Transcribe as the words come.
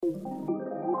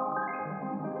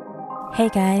Hey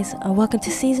guys, and welcome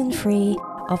to season 3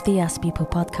 of the Us People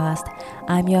podcast.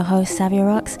 I'm your host, Savia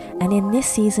Rocks, and in this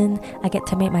season, I get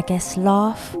to make my guests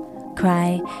laugh,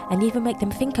 cry, and even make them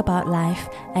think about life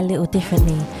a little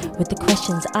differently with the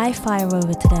questions I fire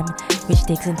over to them, which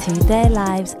digs into their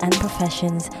lives and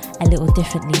professions a little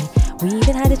differently. We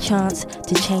even had a chance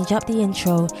to change up the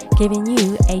intro, giving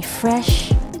you a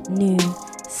fresh, new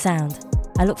sound.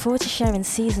 I look forward to sharing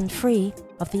season 3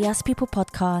 of the Us People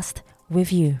podcast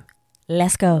with you.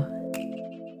 Let's go.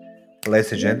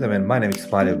 Ladies and gentlemen, my name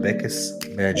is Mario Bekes,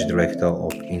 Managing Director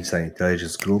of Inside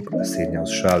Intelligence Group, Sydney,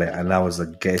 Australia, and I was a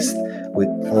guest with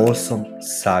awesome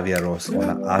Savia Ross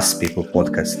on Us People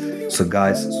podcast. So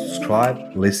guys,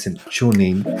 subscribe, listen, tune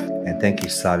in, and thank you,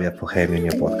 Savia, for having me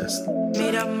on your podcast.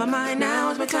 Made up my mind,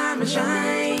 now is my time to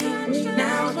shine.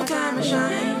 Now is my time to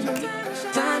shine.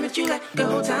 Time that you let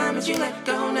go, time that you let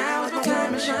go. Now is my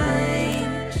time to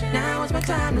shine. Now is my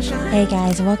time to shine. Hey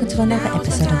guys, and welcome to another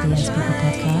episode of the Us People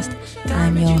podcast.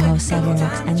 I'm your host, Savia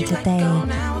Rocks, and today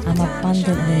I'm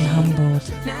abundantly humbled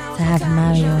to have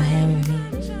Mario here with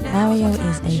me. Mario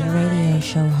is a radio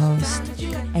show host,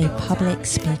 a public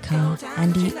speaker,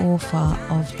 and the author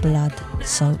of Blood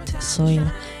Soaked Soil.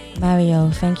 Mario,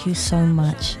 thank you so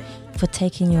much for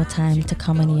taking your time to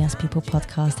come on the Us People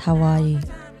podcast. How are you?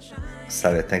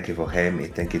 Savia, thank you for having me.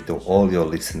 Thank you to all your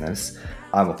listeners.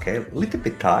 I'm okay. A little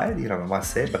bit tired, I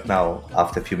must say, but now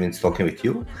after a few minutes talking with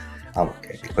you, I'm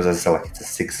okay. Because I feel like it's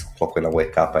 6 o'clock when I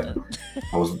wake up, and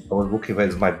I was looking where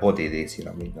my body is,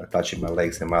 touching my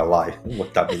legs and my life,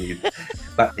 what I believe.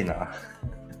 But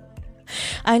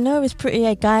I know it's pretty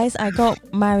late, guys. I got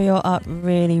Mario up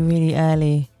really, really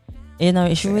early.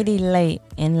 It's really late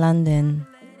in London.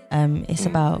 It's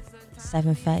about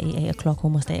 7:30, 8 o'clock,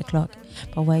 almost 8 o'clock.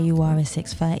 But where you are is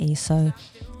 6:30, so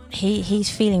he's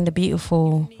feeling the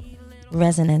beautiful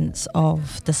resonance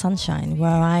of the sunshine, where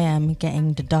I am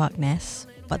getting the darkness,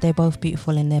 but they're both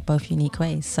beautiful in their both unique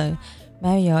ways. So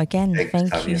Mario, again,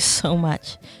 thank you so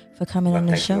much for coming on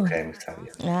the show.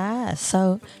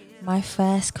 So my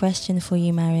first question for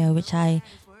you, Mario, which I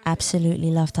absolutely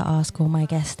love to ask all my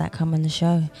guests that come on the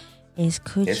show, is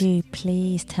could you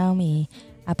please tell me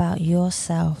about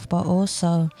yourself, but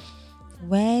also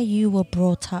where you were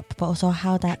brought up, but also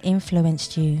how that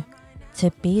influenced you to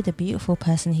be the beautiful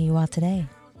person who you are today?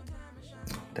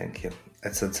 Thank you.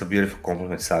 It's a beautiful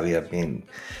compliment, Savia, being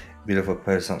a beautiful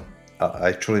person.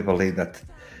 I truly believe that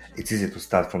it's easy to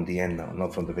start from the end now,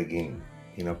 not from the beginning.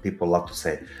 People love to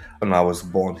say, oh, no, I was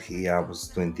born here, I was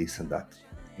doing this and that.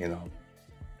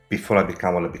 Before I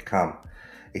become what I become,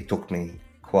 it took me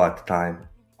quite time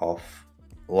of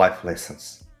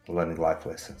learning life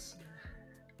lessons.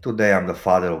 Today, I'm the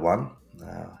father of one.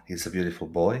 He's a beautiful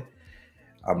boy.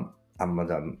 I'm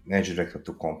the managing director of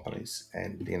 2 companies,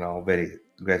 and very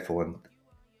grateful. And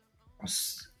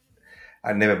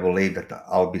I never believed that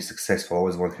I'll be successful. I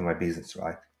always wanted my business,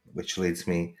 right? Which leads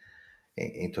me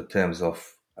into terms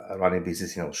of running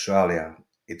business in Australia.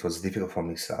 It was difficult for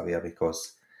me, Savia,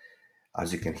 because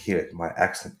as you can hear it, my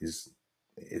accent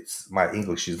my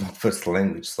English is not first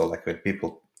language. So like when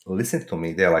people listen to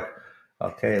me, they're like,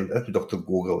 okay, let me Dr.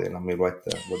 Google and let me write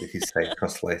what did he say,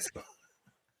 translate.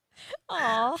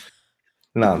 Aww.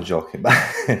 No, I'm joking.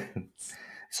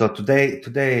 So today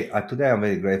I'm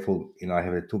very grateful. I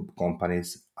have 2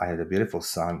 companies. I have a beautiful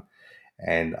son,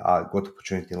 and I got the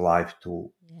opportunity in life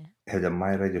to have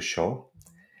my radio show.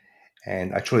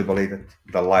 And I truly believe that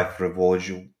the life rewards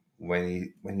you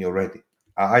when you're ready.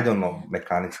 I don't know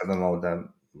mechanics. I don't know the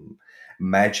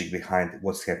magic behind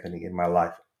what's happening in my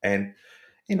life. And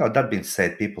that being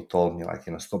said, people told me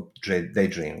stop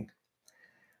daydreaming.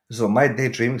 So my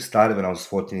daydreaming started when I was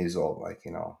 14 years old.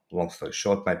 Long story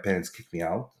short, my parents kicked me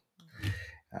out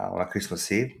on a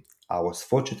Christmas Eve. I was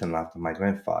fortunate enough that my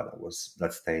grandfather was at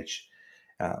that stage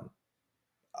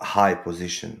high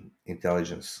position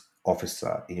intelligence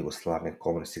officer in Yugoslavian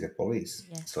Communist Secret Police.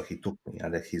 Yes. So he took me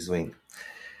under his wing.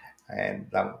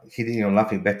 And he did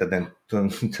nothing better than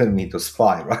turn me into a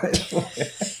spy, right?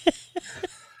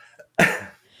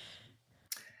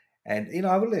 And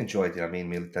I really enjoyed it.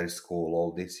 Military school,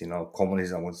 all this,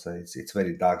 communism, I would say it's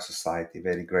very dark society,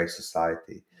 very grey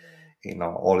society.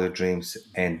 All your dreams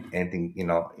ending, in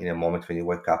a moment when you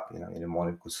wake up, in the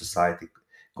morning, because society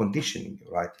conditioning you,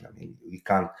 right? You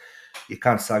can't,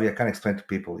 Savia, I can't explain to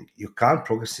people, you can't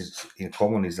progress in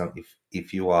communism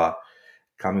if you are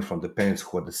coming from the parents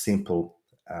who are the simple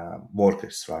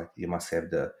workers, right? You must have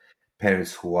the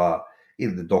parents who are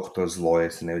either the doctors,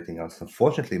 lawyers, and everything else.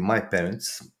 Unfortunately, my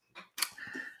parents,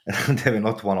 they were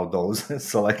not one of those.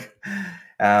 So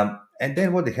and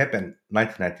then what happened,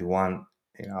 1991,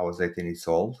 I was 18 years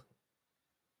old.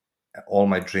 all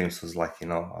my dreams was like,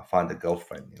 I find a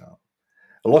girlfriend,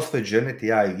 lost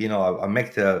virginity. I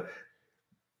make the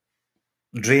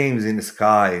dreams in the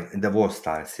sky in the war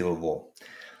style, civil war.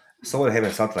 So what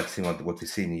happened, something like similar to what we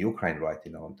see in Ukraine, right? The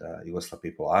Yugoslav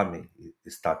People Army,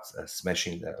 it starts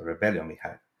smashing the rebellion we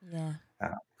had, Yeah.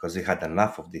 because we had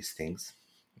enough of these things.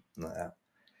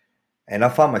 And I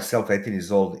found myself 18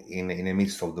 years old in the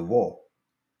midst of the war,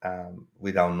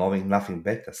 without knowing nothing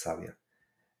better, Savia.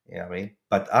 You know what I mean?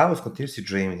 But I was continuously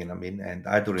dreaming, and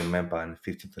I do remember on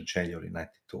the 15th of January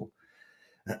 92,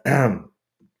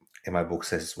 in my book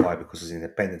says why, because it's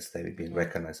Independence Day, we've been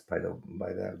recognized by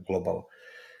the global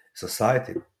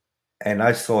society. And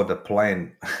I saw the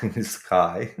plane in the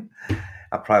sky.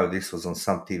 Prior this was on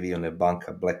some TV on a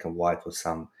bunker, black and white, with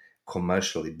some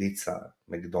commercial Ibiza,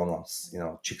 McDonald's,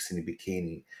 chicks in a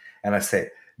bikini. And I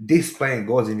said, this plane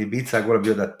goes in Ibiza, I'm going to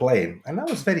be on that plane. And I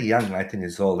was very young, 19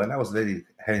 years old, and I was very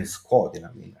having squad, I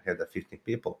had the 15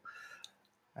 people.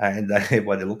 And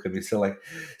everybody look at me, so like,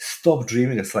 stop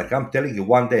dreaming. It's like, I'm telling you,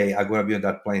 one day I'm going to be on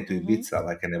that plane to Ibiza.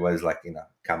 Like, and everybody's like,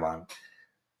 come on.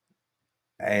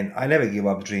 And I never give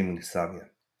up dreaming, Savia.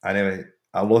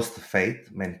 I lost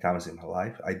faith many times in my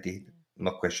life. I did,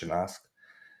 no question asked.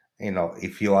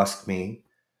 If you ask me,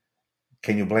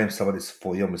 can you blame somebody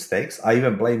for your mistakes? I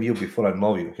even blame you before I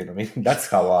know you. You know what I mean? That's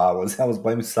how I was. I was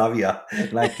blaming Savia,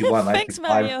 91, Thanks, 95,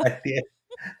 Mario. 98.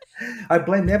 I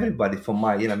blame everybody for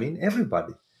my,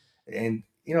 everybody. And,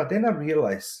 then I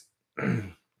realized,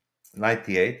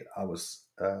 98, I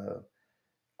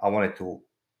wanted to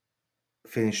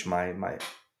finish my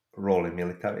role in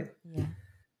military. Yeah.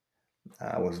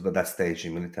 I was at that stage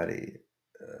in military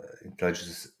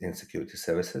intelligence and security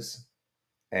services.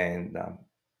 And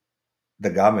the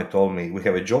government told me, we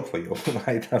have a job for you.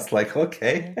 Right? I was like,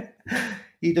 okay,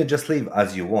 you don't just leave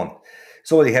as you want.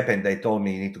 So what happened, they told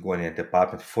me you need to go in a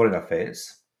department of foreign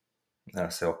affairs. And I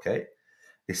said, okay,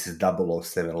 this is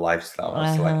 007 lifestyle.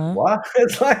 I was like, what?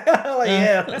 It's like,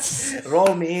 yeah,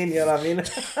 roll me in, you know what I mean?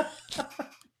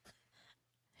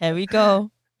 Here we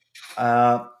go.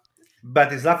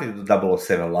 But it's nothing to do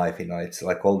 007 life, it's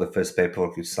like all the first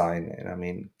paperwork you sign,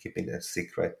 and keeping the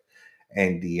secret,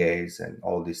 NDAs and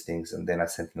all these things. And then I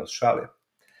sent in Australia.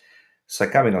 So I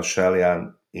come in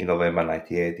Australia in November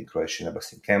 98 in Croatian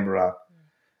Embassy in Canberra.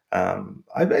 I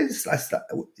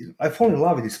fall in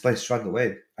love with this place straight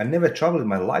away. I never traveled in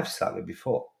my life, Savia,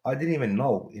 before. I didn't even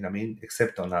know,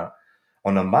 except on a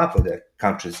map of the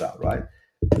countries are, right?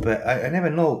 But I never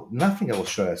know nothing of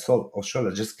Australia. So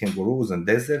Australia just kangaroos and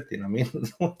desert,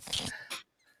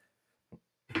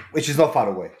 which is not far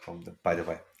away by the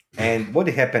way. And what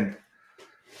happened,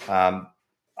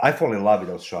 I fall in love with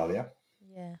Australia.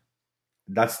 Yeah.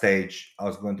 That stage, I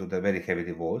was going to the very heavy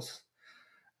divorce.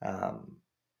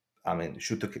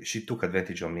 She took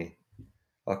advantage of me.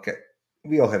 Okay,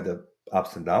 we all have the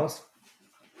ups and downs.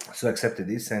 So I accepted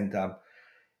this, and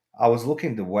I was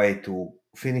looking the way to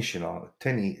finish,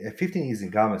 15 years in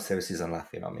government service is enough,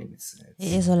 it's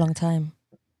It is a long time.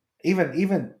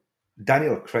 Even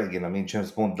Daniel Craig,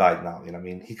 James Bond died now,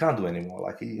 he can't do anymore.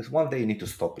 Like, one day you need to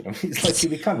stop, it's like you're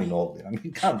becoming old,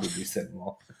 he can't do this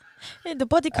anymore. Yeah, the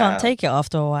body can't take it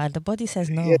after a while. The body says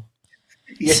no.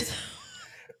 Yes.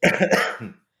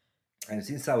 And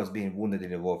since I was being wounded in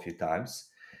the war a few times,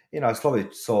 I slowly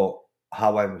saw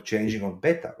how I'm changing on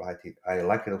better, right? I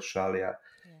like Australia,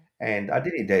 and I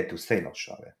didn't dare to stay in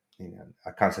Australia.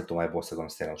 I can't say to my boss I'm going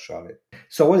to stay in Australia.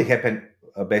 So what happened,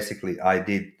 basically, I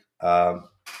did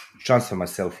transfer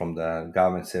myself from the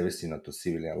government service, to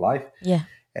civilian life. Yeah.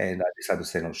 And I decided to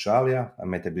stay in Australia. I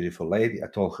met a beautiful lady. I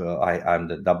told her I'm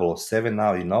the 007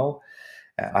 now,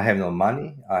 I have no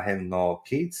money. I have no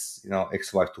kids.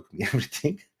 Ex-wife took me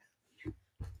everything.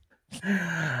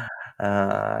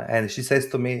 And she says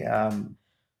to me,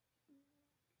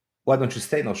 why don't you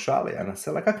stay in Australia? And I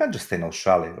said, I can't just stay in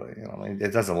Australia.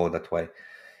 It doesn't work that way,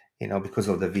 because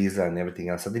of the visa and everything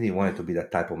else. I didn't want it to be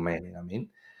that type of man,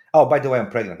 Oh, by the way, I'm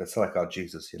pregnant. It's like, oh,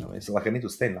 Jesus, It's like, I need to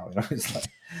stay now, It's like...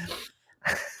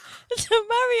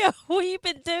 Mario, what have you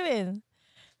been doing?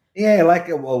 Yeah,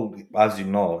 well, as you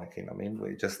know,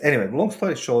 we just... Anyway, long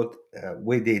story short, I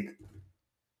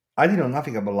didn't know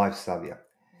nothing about life, Savia.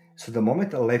 So the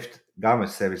moment I left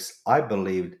government service, I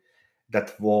believed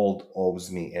that world owes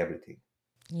me everything.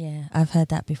 Yeah, I've heard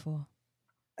that before.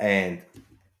 And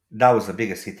that was the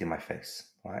biggest hit in my face,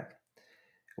 right?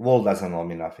 World doesn't owe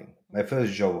me nothing. My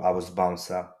first job, I was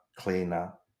bouncer,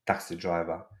 cleaner, taxi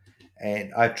driver,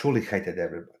 and I truly hated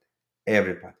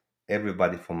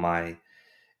everybody for my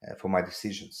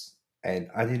decisions. And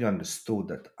I didn't understood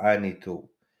that I need to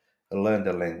learn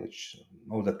the language,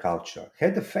 know the culture,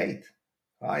 have the faith.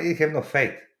 I have no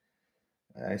faith.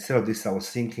 Instead of this, I was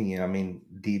thinking, I mean,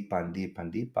 deeper and deeper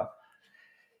and deeper.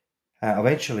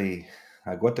 Eventually,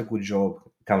 I got a good job.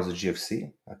 Comes the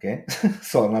GFC again,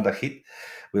 so another hit.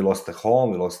 We lost the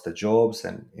home, we lost the jobs,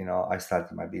 and I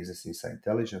started my business inside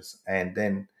intelligence. And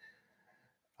then,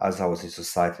 as I was in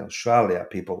society in Australia,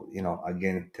 people,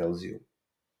 again tells you,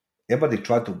 everybody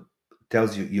try to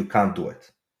tells you you can't do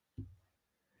it.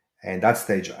 And that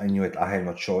stage, I knew it. I had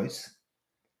no choice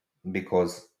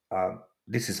because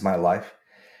this is my life.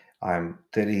 I'm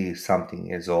 30 something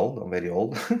years old. I'm very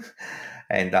old.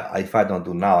 And if I don't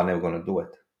do now, I'm never going to do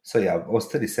it. So yeah, I was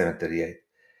 37, 38.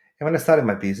 And when I started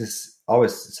my business, I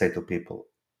always say to people,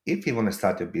 if you want to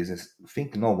start your business,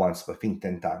 think not once, but think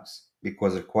 10 times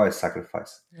because it requires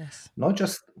sacrifice. Yes. Not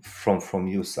just from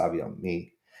you, Savia,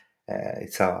 me.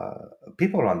 It's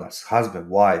people around us, husband,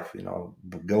 wife,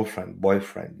 girlfriend,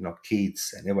 boyfriend,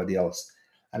 kids, and everybody else.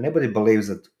 And everybody believes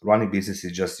that running business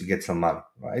is just you get some money,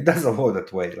 right? It doesn't work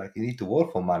that way. Like you need to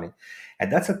work for money.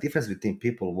 And that's the difference between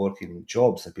people working in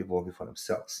jobs and people working for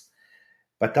themselves.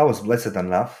 But I was blessed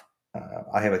enough.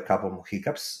 I have a couple more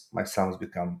hiccups. My son's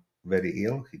become very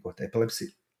ill. He got epilepsy.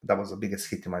 That was the biggest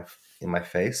hit in my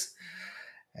face.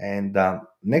 And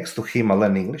next to him, I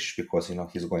learn English because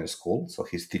he's going to school, so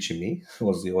he's teaching me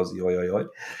Aussie, Aussie, oi, oi, oi.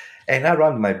 And I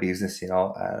run my business,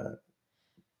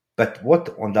 but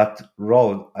what on that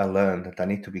road I learned that I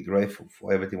need to be grateful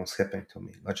for everything that's happening to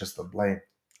me, not just the blame.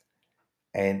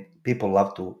 And people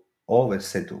love to always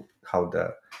say to how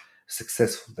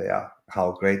successful they are,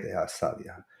 how great they are,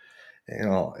 Savia.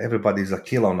 Everybody's a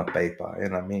killer on a paper.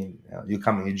 I mean, you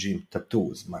come in your gym,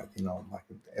 tattoos, like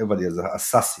everybody is a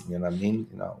assassin. You know what I mean?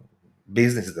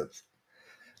 Business that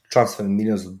transferring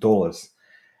millions of dollars.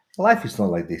 Life is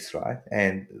not like this, right?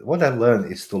 And what I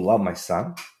learned is to love my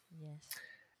son, Yes.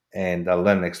 and I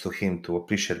learned next to him to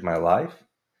appreciate my life.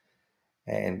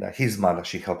 And his mother,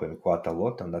 she helped me quite a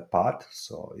lot on that part.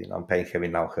 So I'm paying heavy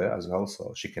now her as well,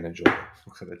 so she can enjoy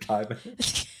the time.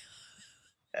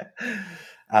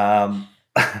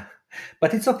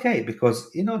 But it's okay because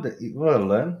you know what I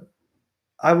learn.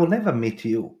 I will never meet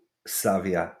you,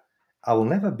 Savia. I will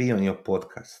never be on your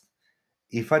podcast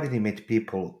if I didn't meet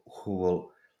people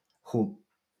who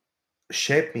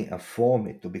shape me and form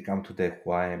me to become today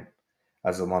who I am.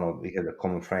 As we have a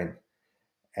common friend,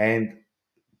 and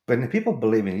when the people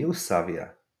believe in you,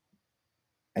 Savia,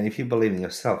 and if you believe in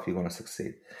yourself, you're gonna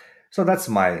succeed. So that's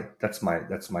my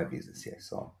business here.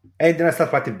 So and then I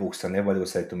start writing books, and everybody will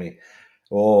say to me,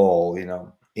 "Oh,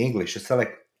 English." It's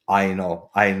like I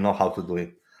know how to do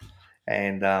it.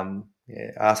 And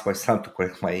yeah, I asked my son to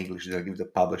correct my English. Then I give the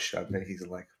publisher, and then he's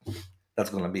like, "That's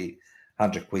gonna be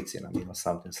 100 quid, or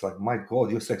something." It's like, my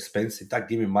God, you're so expensive. Don't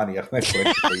give me money. I'm not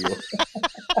correct for you.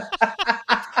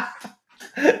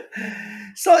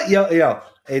 So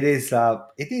it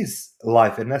is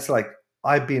life, and that's like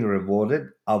I've been rewarded,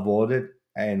 awarded,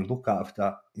 and looked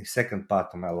after in second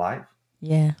part of my life.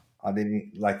 Yeah. I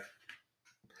didn't like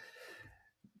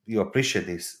you appreciate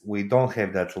this. We don't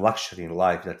have that luxury in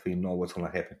life that we know what's going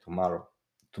to happen tomorrow.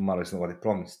 Tomorrow is not what it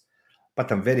promised.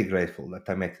 But I'm very grateful that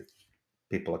I met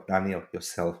people like Daniel,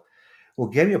 yourself,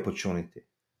 who gave me opportunity.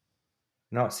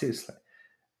 No, seriously.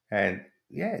 And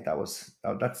yeah,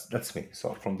 that's me.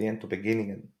 So from the end to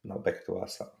beginning, and now back to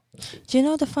us. Do you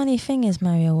know the funny thing is,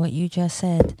 Mario, what you just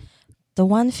said? The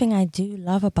one thing I do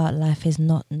love about life is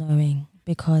not knowing,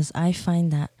 because I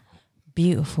find that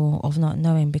beautiful of not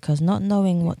knowing, because not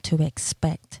knowing what to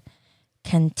expect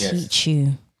can Yes. teach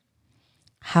you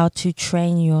how to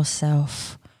train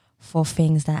yourself for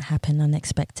things that happen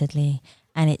unexpectedly,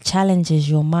 and it challenges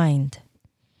your mind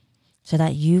so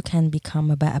that you can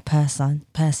become a better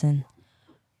person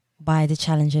by the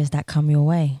challenges that come your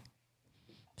way.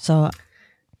 So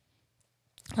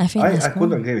I think I that's couldn't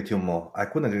cool. agree with you more. I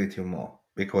couldn't agree with you more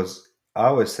because I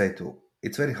always say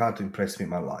it's very hard to impress me in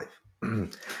my life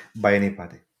by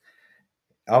anybody.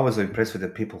 I was impressed with the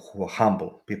people who are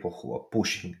humble, people who are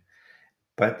pushing.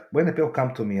 But when the people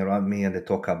come to me around me and they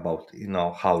talk about,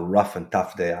 how rough and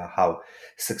tough they are, how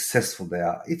successful they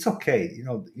are, it's okay.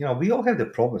 We all have the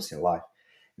problems in life.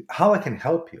 How I can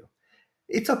help you?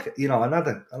 It's okay.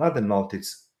 Another note.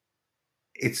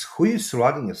 It's who you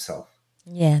surrounding yourself.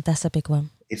 Yeah, that's a big one.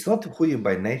 It's not who you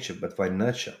by nature, but by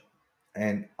nurture.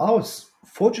 And I was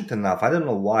fortunate enough. I don't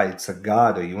know why it's a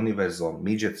God or universe or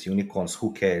midgets, unicorns.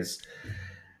 Who cares?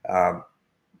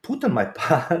 Put on my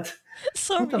part.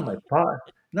 Put on Sorry. my part.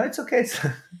 No, it's okay. Just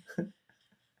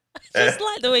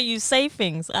like the way you say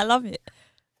things. I love it.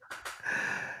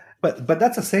 But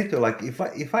that's a say to like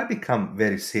if I become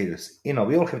very serious, we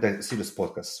all have that serious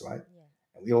podcasts, right?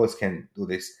 We always can do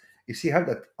this. You see,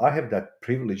 I have that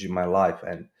privilege in my life,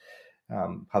 and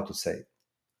how to say,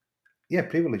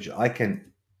 privilege. I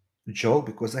can joke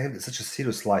because I have such a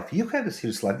serious life. You have a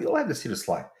serious life. We all have a serious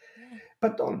life. Yeah.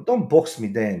 But don't box me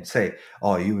there and say,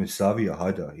 "Oh, you and Savia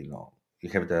had you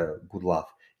have the good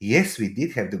laugh." Yes, we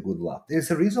did have the good laugh.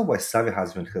 There's a reason why Savia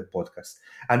has been her podcast.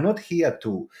 I'm not here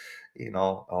to,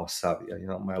 oh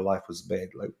Savia, my life was bad.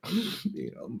 Like,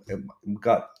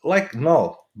 God, like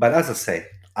no. But as I say,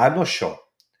 I'm not sure.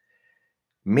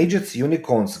 Midgets,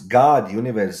 unicorns, God,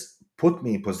 universe put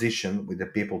me in position with the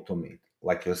people to meet,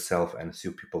 like yourself and a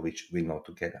few people which we know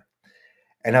together,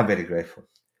 and I'm very grateful.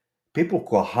 People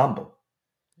who are humble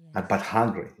Yes. but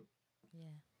hungry. Yeah.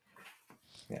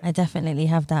 Yeah. I definitely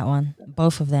have that one,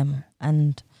 both of them,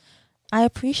 and I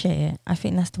appreciate it. I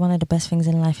think that's one of the best things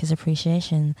in life is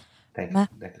appreciation. Thank Ma-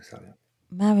 you, Savia.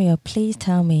 Mario, please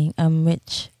tell me,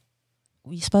 which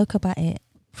we spoke about it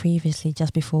previously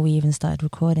just before we even started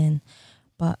recording,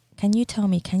 but can you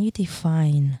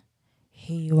define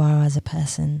who you are as a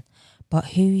person, but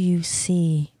who you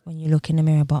see when you look in the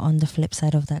mirror, but on the flip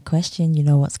side of that question, you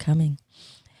know what's coming.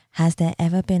 Has there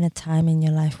ever been a time in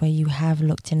your life where you have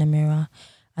looked in the mirror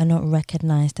and not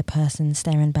recognized the person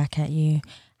staring back at you?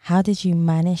 How did you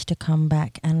manage to come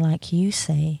back and, like you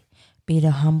say, be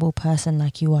the humble person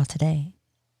like you are today?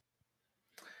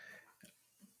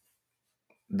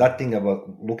 That thing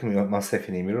about looking at myself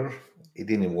in the mirror, it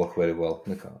didn't work very well.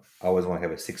 Like, I always want to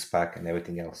have a six pack and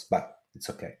everything else, but it's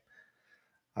okay.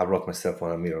 I wrote myself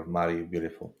on a mirror, Mari, you're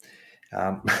beautiful.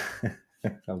 I'm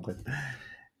good.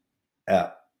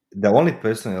 The only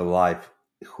person in your life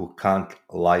who can't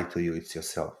lie to you is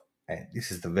yourself, and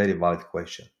this is the very valid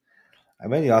question. And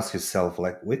when you ask yourself,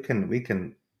 like, we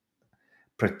can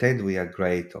pretend we are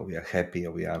great or we are happy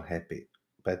or we are unhappy,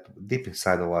 but deep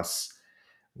inside of us,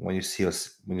 when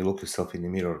you look yourself in the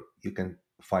mirror, you can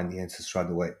find the answers right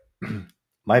away.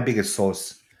 My biggest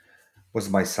source was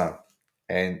my son,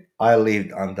 and I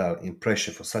lived under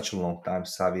impression for such a long time,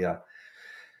 Savia,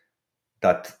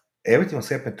 that everything was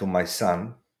happening to my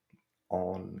son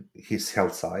on his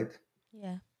health side.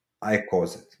 Yeah. I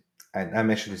caused it, and I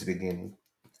mentioned this beginning.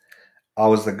 I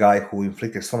was the guy who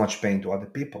inflicted so much pain to other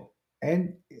people,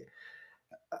 and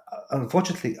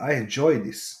unfortunately, I enjoy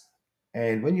this.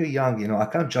 And when you're young, I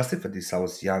can't justify this. I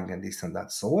was young and this and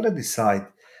that. So what I decide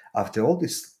after all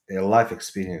this life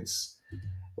experience,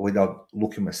 without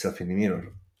looking myself in the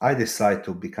mirror, I decide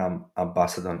to become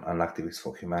ambassador and activist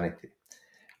for humanity.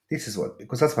 This is what,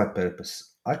 because that's my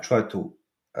purpose. I try to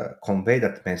convey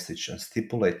that message and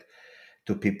stipulate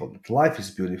to people that life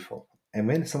is beautiful. And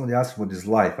when somebody asks what is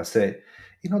life, I say,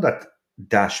 that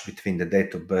dash between the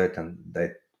date of birth and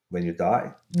that when you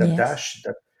die, that Yes. dash,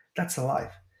 that's a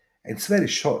life. And it's very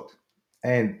short.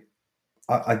 And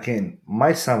again,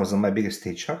 my son was my biggest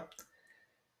teacher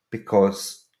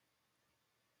because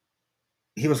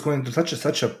he was going through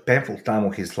such a painful time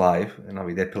of his life,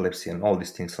 with epilepsy and all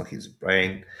these things on his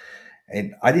brain.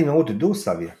 And I didn't know what to do,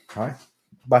 Savia, right?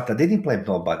 But I didn't blame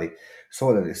nobody.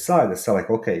 So I decided,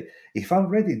 like, okay, if I'm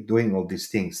already doing all these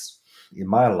things in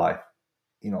my life,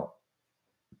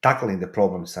 tackling the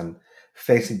problems and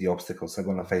facing the obstacles, I'm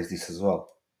going to face this as well.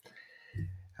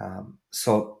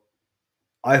 So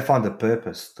I found a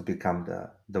purpose to become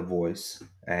the voice,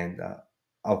 and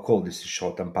I'll call this a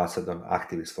short ambassador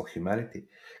activist for humanity,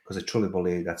 because I truly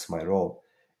believe that's my role.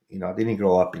 I didn't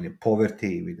grow up in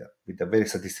poverty with a very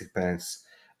sadistic parents.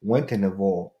 Went in a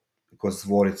war because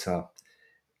war is a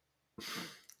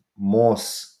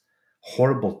most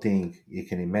horrible thing you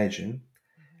can imagine.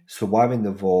 Surviving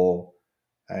the war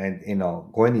and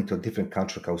going into a different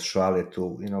country like Australia to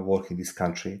work in this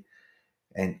country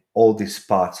and all these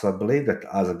parts. So I believe that,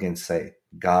 as again say,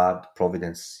 God,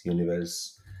 providence,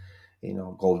 universe,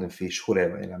 golden fish,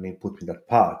 whatever, put me that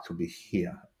part to be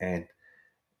here. And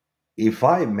if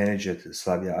I manage it,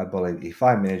 Slavia, I believe if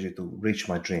I manage it to reach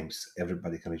my dreams,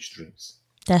 everybody can reach dreams.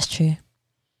 That's true.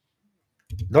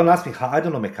 Don't ask me how. I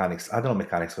don't know mechanics,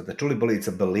 but I truly believe it's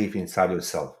a belief inside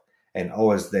yourself and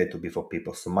always there to be for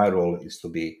people. So my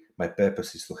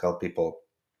purpose is to help people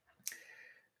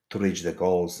to reach their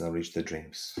goals and reach their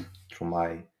dreams through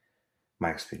my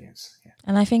experience. Yeah.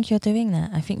 And I think you're doing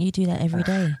that. I think you do that every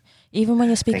day. Even when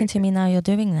you're speaking to me now, you're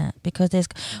doing that, because there's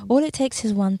all it takes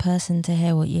is one person to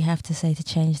hear what you have to say to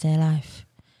change their life.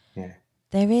 Yeah.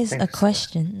 There is Thank a you,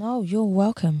 question. Sarah. No, you're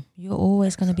welcome. You're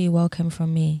always going to be welcome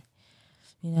from me.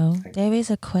 There is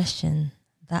a question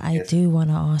that I do want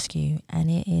to ask you, and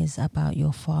it is about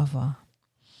your father.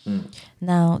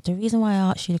 Now, the reason why I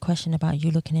asked you the question about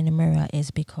you looking in the mirror is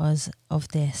because of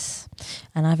this,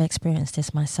 and I've experienced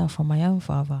this myself from my own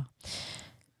father.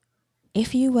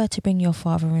 If you were to bring your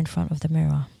father in front of the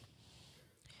mirror,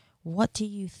 what do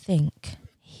you think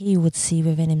he would see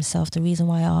within himself. The reason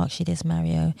why I asked you this,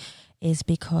 Mario, is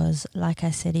because, like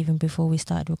I said, even before we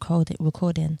started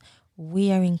recording,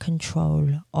 we are in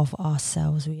control of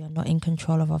ourselves. We are not in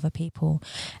control of other people.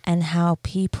 And how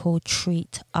people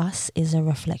treat us is a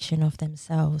reflection of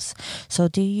themselves. So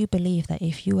do you believe that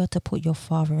if you were to put your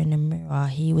father in a mirror,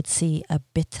 he would see a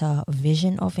bitter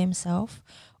vision of himself?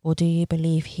 Or do you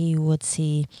believe he would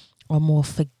see a more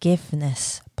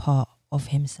forgiveness part of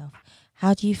himself?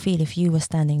 How do you feel if you were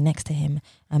standing next to him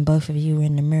and both of you were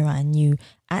in the mirror and you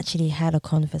actually had a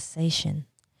conversation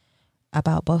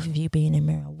about both of you being in a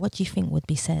mirror? What do you think would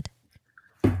be said?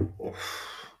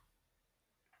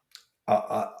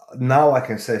 Now I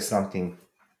can say something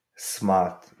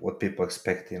smart, what people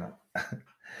expect,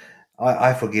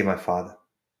 I forgive my father.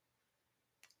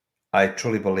 I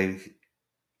truly believe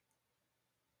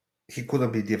he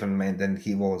couldn't be a different man than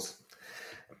he was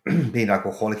being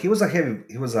alcoholic. He was a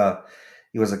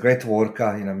great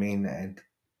worker, you know what I mean? And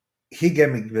he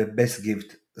gave me the best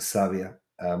gift, Savia.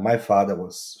 My father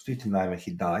was 59 when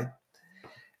he died,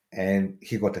 and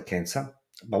he got a cancer.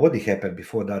 But what did happen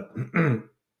before that?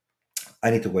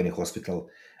 I need to go in the hospital.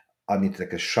 I need to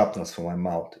take a sharpness from my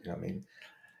mouth, you know what I mean?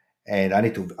 And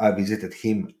I visited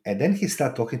him, and then he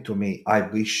started talking to me. I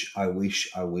wish.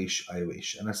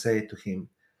 And I say to him,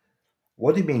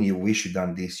 what do you mean you wish you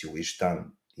done this, you wish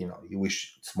done, you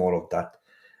wish it's more of that?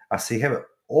 I say, you have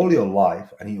all your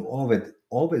life, and you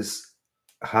always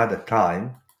had a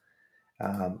time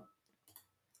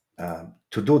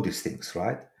to do these things,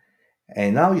 right?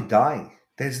 And now you're dying.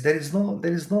 There's no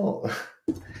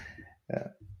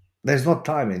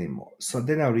time anymore. So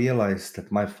then I realized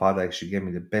that my father actually gave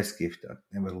me the best gift. I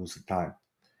never lose the time.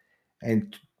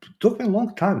 And it took me a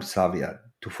long time, Savia,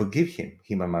 to forgive him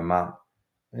and my mom.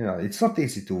 It's not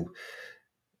easy to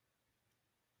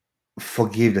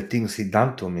forgive the things he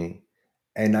done to me.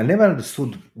 And I never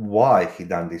understood why he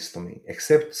done this to me,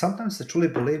 except sometimes I truly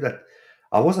believe that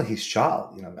I wasn't his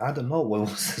child. I don't know what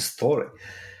was the story.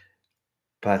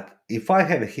 But if I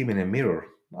have him in a mirror,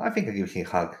 I think I give him a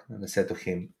hug and I said to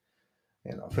him,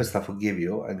 first I forgive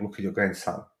you and look at your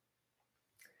grandson.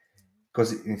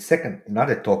 Because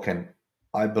another token,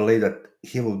 I believe that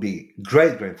he will be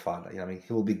great grandfather.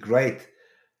 He will be great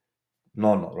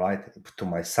nono, right, to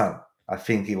my son. I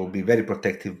think he will be very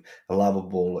protective,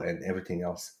 lovable, and everything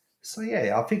else. So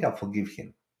yeah, I think I forgive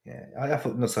him. Yeah, I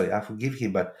forgive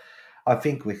him, but I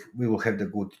think we will have the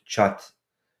good chat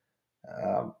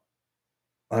on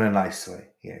a nice way.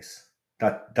 Yes,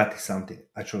 that is something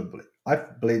I truly believe. I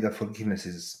believe that forgiveness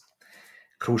is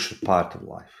a crucial part of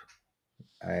life,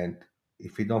 and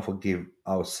if we don't forgive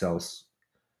ourselves,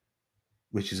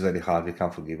 which is very hard, we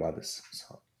can't forgive others.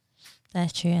 So.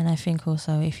 That's true. And I think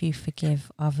also if you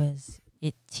forgive others,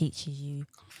 it teaches you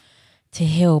to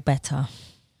heal better.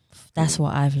 That's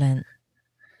what I've learned.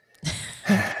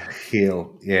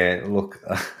 Heal. Yeah, look.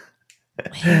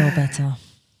 Heal better.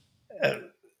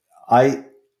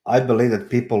 I believe that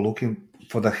people looking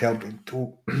for the help in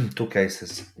two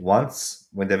cases. Once,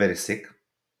 when they're very sick.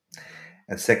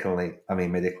 And secondly,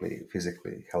 medically,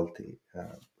 physically healthy,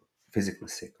 physically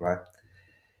sick, right?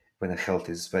 When the health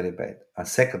is very bad. And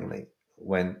secondly,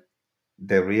 when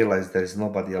they realize there is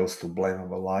nobody else to blame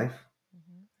over life.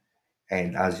 Mm-hmm.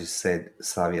 And as you said,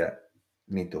 Savia,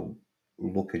 need to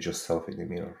look at yourself in the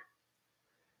mirror.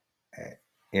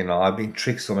 I've been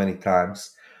tricked so many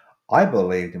times. I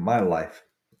believed in my life,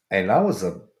 and I was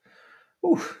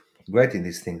great in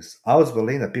these things. I was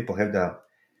believing that people have the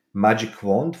magic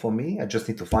wand for me. I just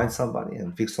need to find somebody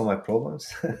and fix all my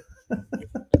problems.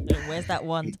 Where's that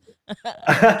wand?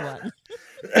 I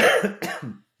need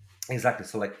one. Exactly.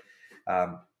 So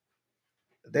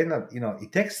then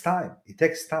it takes time.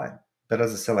 But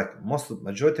as I said,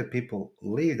 majority of people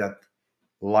live that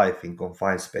life in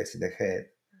confined space in their head,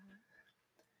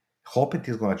 hoping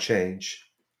it's going to change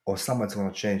or someone's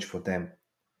going to change for them.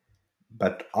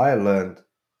 But I learned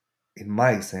in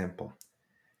my example,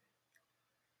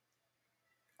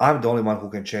 I'm the only one who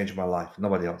can change my life,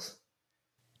 nobody else.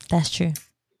 That's true.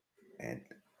 And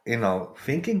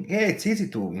thinking, yeah, it's easy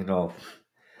to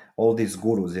all these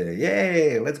gurus here,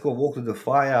 yeah, let's go walk to the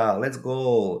fire, let's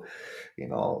go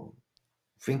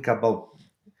think about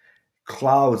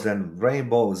clouds and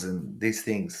rainbows and these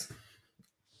things.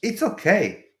 It's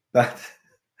okay, but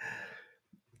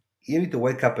you need to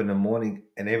wake up in the morning,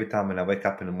 and every time when I wake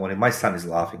up in the morning, my son is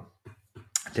laughing.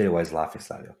 I'll tell you why he's laughing,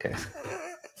 Sally, okay?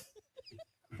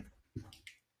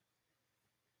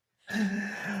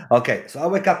 Okay, so I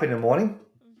wake up in the morning,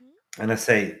 and I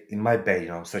say, in my bed,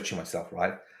 I'm stretching myself,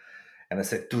 right? And I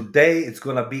said, today it's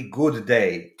going to be good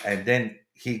day. And then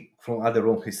he from other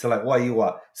room, he's still like, "Why you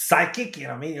are psychic? You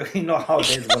know what I mean? You know how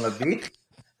that's gonna be."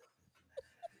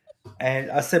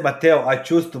 And I said, "Matteo, I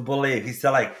choose to believe." He's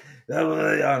still like,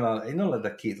 like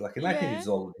the kid, like 19 Yeah. years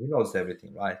old, he knows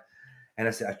everything, right? And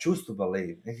I said, "I choose to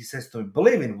believe." And he says to me,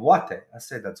 "Believe in what?" I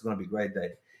said, "That's gonna be a great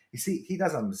day." You see, he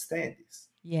doesn't understand this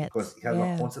Yet. because he has no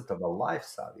Yeah. concept of a life,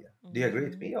 Savia. Do you agree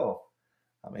with me, or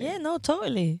I mean, Yeah, no,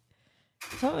 totally.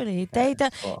 Totally. yeah, They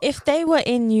don't, so- if they were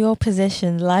in your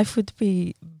position, life would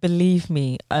be, believe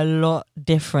me, a lot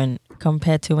different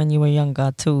compared to when you were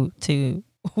younger to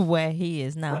where he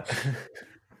is now.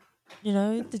 You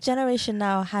know, the generation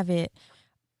now have it,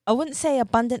 I wouldn't say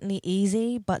abundantly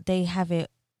easy, but they have it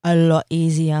a lot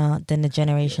easier than the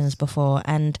generations Yes. before.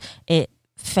 And it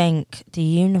thank the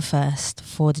universe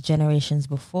for the generations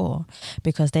before,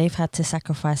 because they've had to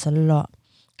sacrifice a lot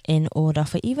in order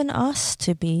for even us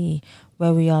to be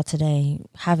where we are today,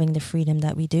 having the freedom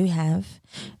that we do have.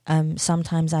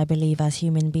 Sometimes I believe as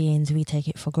human beings we take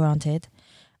it for granted,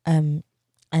 and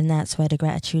that's where the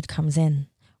gratitude comes in,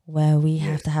 where we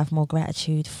have Yes. to have more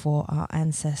gratitude for our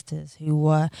ancestors who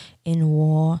were in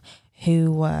war,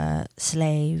 who were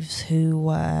slaves, who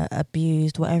were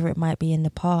abused, whatever it might be in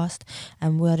the past,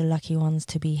 and we're the lucky ones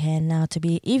to be here now, to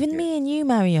be, even me and you,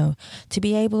 Mario, to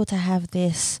be able to have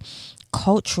this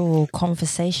cultural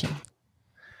conversation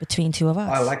between two of us.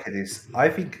 I like it is. I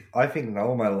think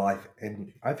now my life,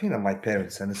 and I think that my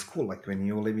parents and the school, like when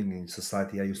you're living in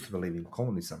society, I used to believe in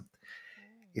communism.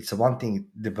 It's one thing,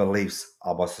 the beliefs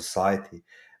about society,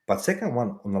 but second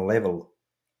one on a level,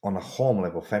 on a home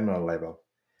level, family level.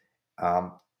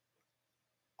 Um,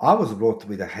 I was brought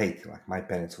with a hate. Like my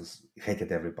parents was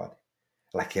hated everybody,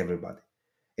 like everybody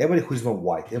who's not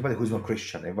white, everybody who's not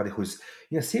Christian, everybody who's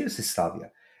seriously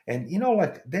Savia. And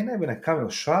like then when I come to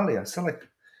Australia, I said like,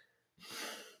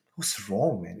 what's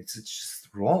wrong, man? It's just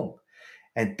wrong.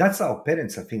 And that's our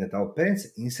parents. I think that our parents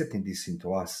inserting this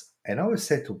into us. And I always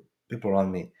say to people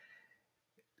around me,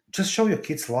 just show your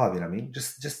kids love. You know what I mean?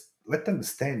 Just let them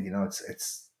understand.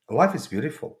 It's life is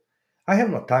beautiful. I have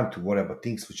no time to worry about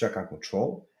things which I can't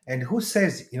control. And who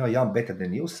says yeah, I'm better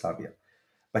than you, Savia?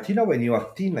 But when you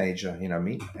are a teenager, you know what I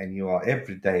mean, and you are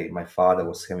every day. My father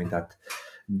was having that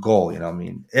goal. You know what I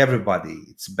mean? Everybody,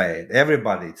 it's bad.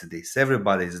 Everybody, it's this.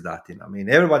 Everybody is that. You know what I mean?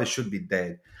 Everybody should be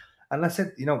dead. And I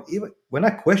said, even when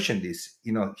I question this,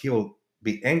 he will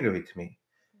be angry with me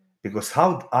because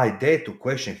how I dare to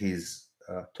question his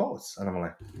thoughts. And I'm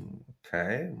like,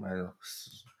 okay, well,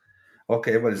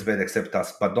 okay, everybody's bad except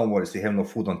us, but don't worry, we have no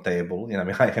food on table. I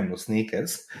mean, I have no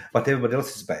sneakers, but everybody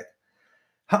else is bad.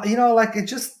 Like it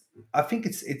just, I think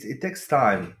it takes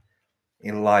time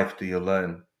in life to you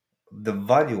learn the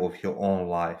value of your own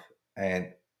life.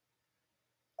 And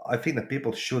I think that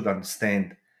people should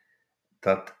understand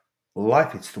that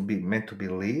life is to be meant to be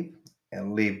lived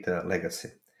and leave the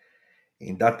legacy.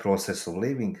 In that process of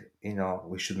living,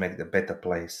 we should make the better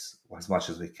place as much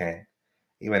as we can.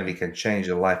 Even we can change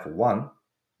the life of one,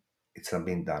 it's not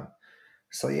been done.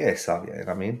 So yeah, Savia,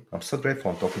 I mean, I'm so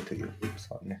grateful I'm talking to you.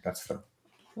 So yeah, that's the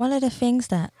One of the things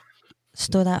that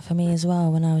stood out for me as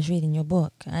well when I was reading your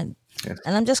book, and yes.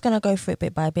 I'm just going to go through it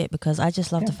bit by bit because I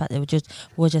just love the fact that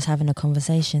we're just having a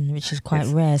conversation, which is quite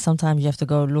Yes. rare. Sometimes you have to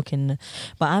go look in,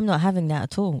 but I'm not having that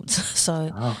at all.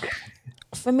 So Okay.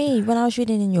 for me, when I was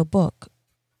reading in your book,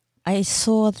 I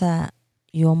saw that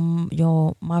your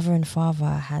mother and father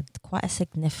had quite a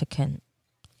significant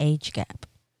age gap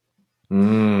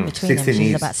between them. 16 She's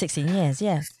years. about 16 years,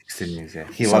 yeah. 16 years, yeah.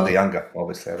 He So- loved the younger,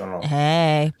 obviously. I don't know.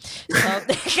 Hey.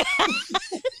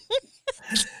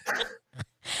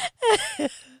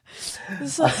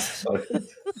 So, Sorry.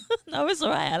 no, it's all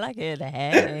right. I like it.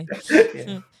 Hey.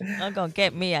 Yeah. I'm going to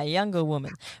get me a younger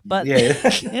woman. But,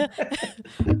 Yeah.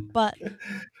 but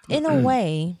in a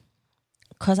way,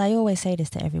 because I always say this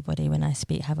to everybody when I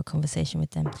have a conversation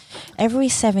with them. Every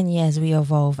 7 years we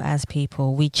evolve as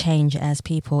people, we change as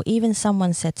people. Even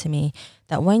someone said to me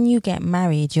that when you get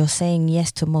married, you're saying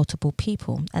yes to multiple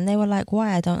people. And they were like,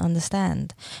 why? I don't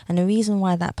understand. And the reason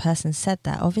why that person said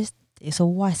that, obviously, it's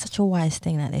such a wise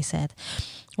thing that they said.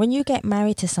 When you get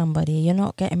married to somebody, you're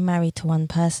not getting married to one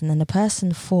person. And the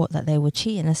person thought that they were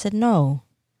cheating. I said, no.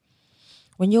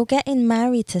 When you're getting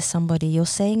married to somebody, you're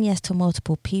saying yes to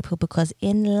multiple people because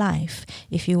in life,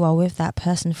 if you are with that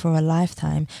person for a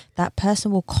lifetime, that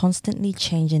person will constantly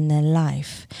change in their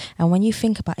life. And when you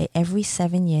think about it, every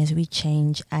 7 years we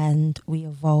change and we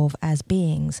evolve as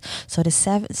beings. So the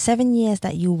 7 years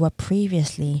that you were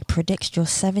previously predicts your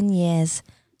 7 years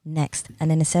next, and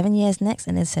then the 7 years next,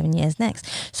 and then 7 years next.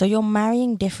 So you're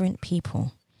marrying different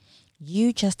people.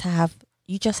 You just have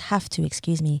to,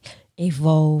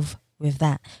 evolve with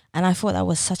that. And I thought that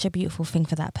was such a beautiful thing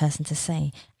for that person to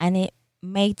say. And it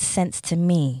made sense to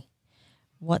me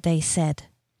what they said,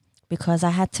 because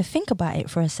I had to think about it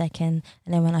for a second.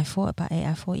 And then when I thought about it,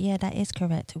 I thought, yeah, that is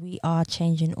correct. We are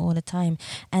changing all the time.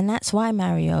 And that's why,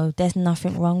 Mario, there's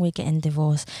nothing wrong with getting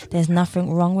divorced. There's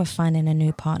nothing wrong with finding a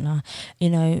new partner, you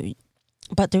know.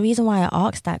 But the reason why I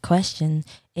asked that question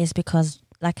is because,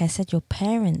 like I said, your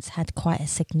parents had quite a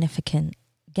significant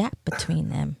gap between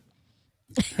them.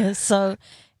 So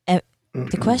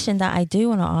the question that I do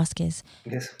want to ask is,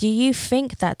 Yes. do you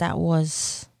think that that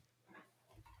was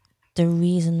the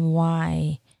reason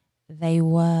why they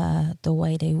were the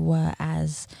way they were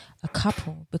as a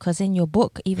couple? Because in your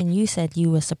book, even you said you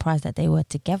were surprised that they were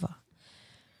together.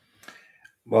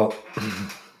 Well,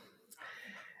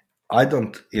 I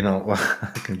don't,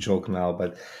 I can joke now,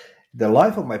 but the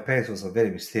life of my parents was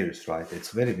very mysterious, right?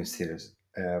 It's very mysterious.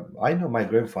 I know my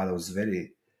grandfather was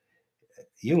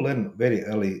you learn very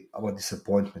early about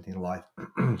disappointment in life.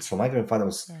 So my grandfather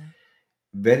was Yeah.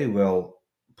 very well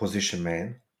positioned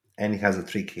man, and he has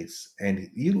 3 kids. And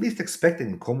you least expected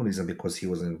in communism because he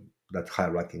was in that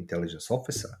hierarchy intelligence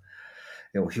officer.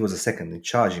 He was a second in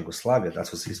charge in Yugoslavia.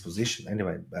 That was his position.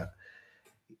 Anyway,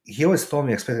 he always told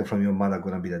me, expecting from your mother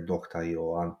going to be the doctor,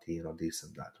 your auntie, this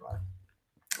and that, right?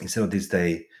 Instead of this,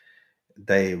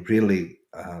 they really,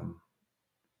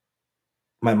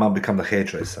 my mom became the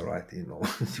hairdresser, right?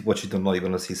 What you don't know, you're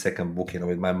going to see second book,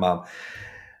 with my mom.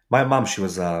 My mom, she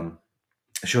was a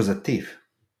thief.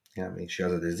 She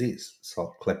has a disease,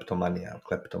 so kleptomania.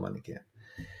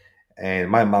 And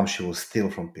my mom, she will steal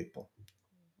from people.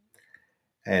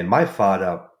 And my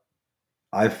father,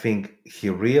 I think he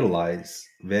realized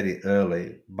very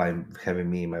early by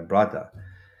having me and my brother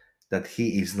that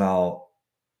he is now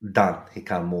done. He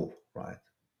can't move, right?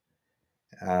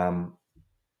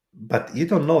 But you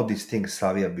don't know these things,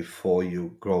 Savia, before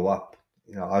you grow up.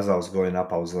 As I was growing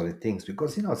up, I was learning things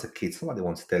because, as a kid, somebody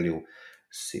wants to tell you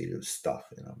serious stuff,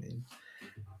 what I mean?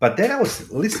 But then I was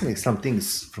listening some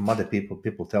things from other people.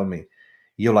 People tell me,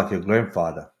 you're like your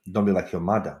grandfather. Don't be like your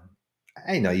mother.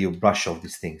 I know you brush off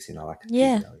these things, like a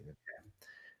Yeah.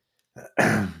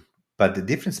 kid. But the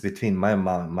difference between my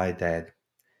mom and my dad,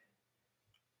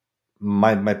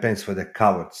 my parents were the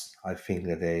cowards. I think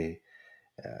that they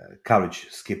courage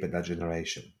skipped that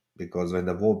generation, because when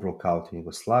the war broke out in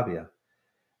Yugoslavia,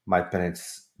 my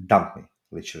parents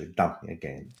literally dumped me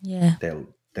again. Yeah.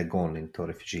 They're gone into a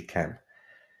refugee camp.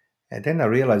 And then I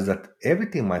realized that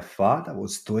everything my father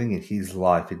was doing in his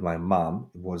life with my mom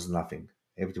was nothing.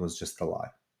 Everything was just a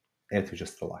lie. Everything was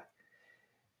just a lie.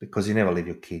 Because you never leave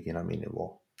your kid, in a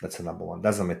war. That's the number one.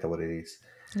 Doesn't matter what it is.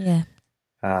 Yeah.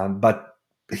 But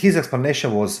his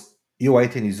explanation was, you're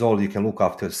 18 years old, you can look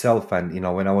after yourself. And,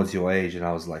 when I was your age, and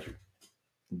I was like,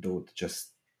 dude,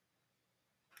 just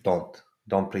don't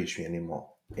preach me anymore.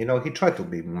 He tried to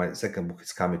be, my second book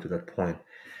is coming to that point.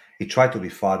 He tried to be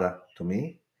father to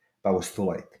me, but it was too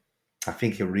late. I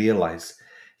think he realized,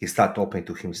 he started opening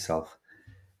to himself.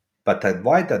 But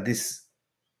why that this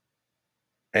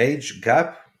age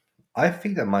gap? I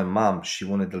think that my mom, she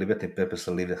wanted deliberately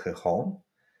purposely leave her home,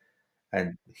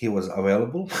 and he was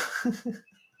available.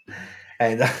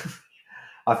 And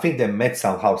I think they met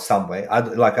somehow, some way.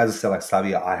 Like as I said, like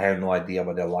Savia, I have no idea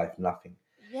about their life, nothing.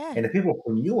 Yeah. And the people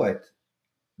who knew it,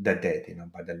 they're dead,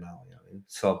 by then now.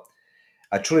 So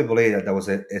I truly believe that there was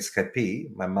an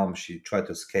escapee. My mom, she tried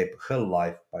to escape her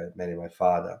life by marrying my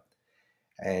father.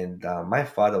 And my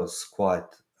father was quite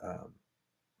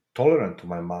tolerant to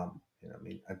my mom,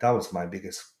 and that was my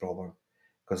biggest problem.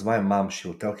 Because my mom, she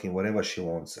will tell him whatever she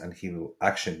wants, and he will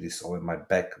action this over my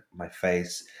back, my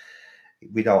face,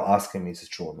 without asking me if it's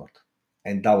true or not.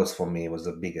 And that was, for me, was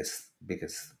the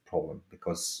biggest problem.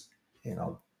 Because,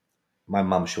 my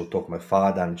mom, she will talk to my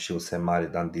father, and she will say, Mario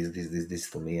done this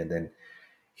to me. And then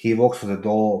he walks to the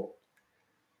door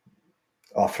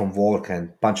from work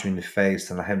and punch me in the face,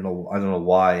 and I don't know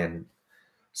why. And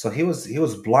so he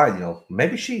was blind,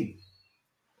 maybe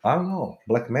I don't know,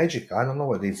 black magic, I don't know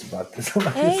what it is, but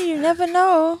Hey, you never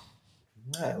know.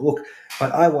 yeah, look,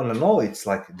 but I want to know. It's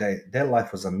like their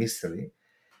life was a mystery,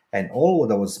 and all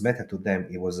that was mattered to them,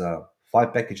 it was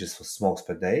 5 packages for smokes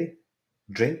per day,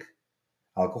 drink,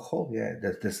 alcohol. Yeah,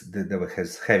 they were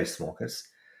heavy smokers,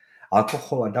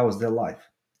 alcohol, and that was their life,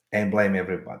 and blame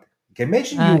everybody. Okay,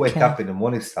 imagine you wake Okay. up in the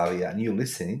morning, Sally, and you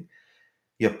listening,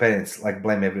 your parents like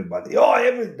blame everybody. Oh,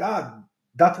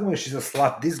 that woman, she's a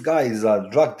slut. This guy is a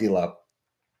drug dealer.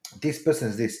 This person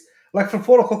is this. Like from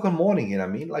 4 o'clock in the morning, you know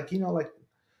what I mean? Like.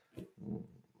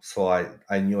 So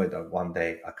I knew it that one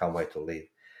day I can't wait to leave.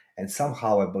 And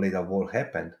somehow I believe that war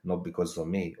happened, not because of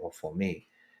me or for me,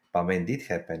 But when it did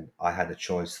happen, I had a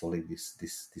choice to leave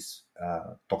this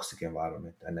toxic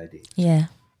environment, and I did. Yeah.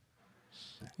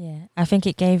 Yeah. I think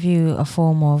it gave you a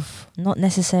form of not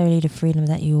necessarily the freedom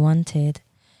that you wanted,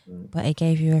 but it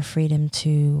gave you a freedom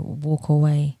to walk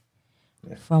away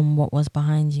from what was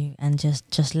behind you and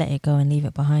just let it go and leave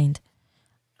it behind.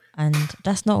 And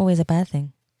that's not always a bad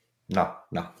thing. No,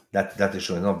 that is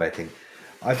really not bad thing.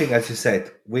 I think, as you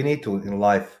said, we need to in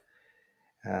life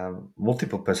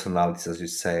multiple personalities, as you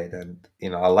said, and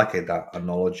I like it, that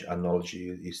analogy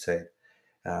you said.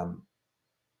 Um,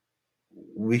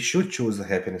 we should choose the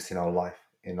happiness in our life.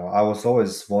 I was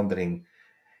always wondering,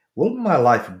 will my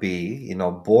life be,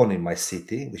 born in my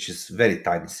city, which is a very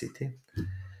tiny city,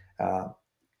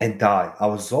 and die? I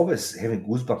was always having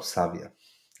goosebumps, Savia.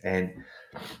 And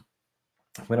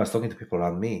when I was talking to people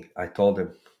around me, I told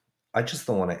them, I just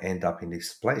don't want to end up in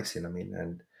this place, you know what I mean?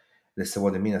 And they said,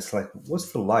 what do you mean? It's like,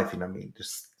 what's the life, you know what I mean?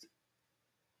 Just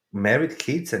married,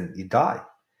 kids, and you die.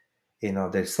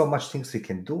 There's so much things we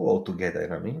can do all together, you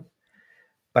know what I mean?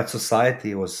 But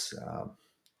society was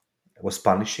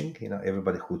punishing,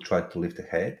 everybody who tried to lift a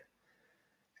head.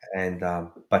 And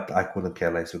but I couldn't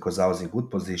care less because I was in good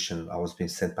position. I was being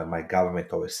sent by my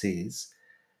government overseas,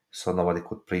 so nobody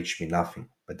could preach me nothing.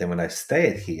 But then when I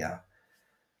stayed here,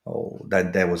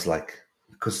 then there was like,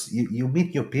 because you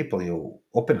meet new people, you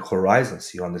open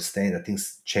horizons, you understand that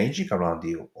things changing around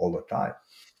you all the time.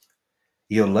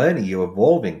 You're learning, you're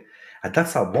evolving, and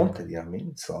that's what I wanted. You know what I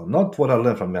mean? So not what I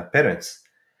learned from my parents.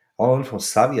 I learned from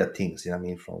Savia things. You know what I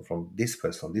mean? From this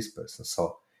person, this person.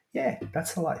 So yeah,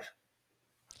 that's a life.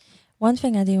 One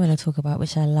thing I do want to talk about,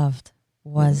 which I loved,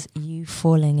 was you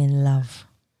falling in love.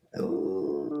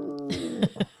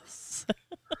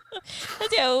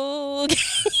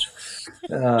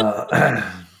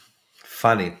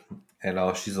 Funny,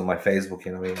 she's on my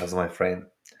Facebook, as my friend.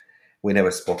 We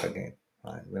never spoke again.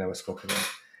 Right? We never spoke again.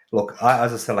 Look,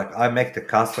 as I said, like I met the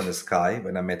cast in the sky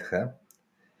when I met her,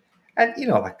 and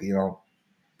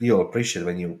you appreciate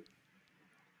when you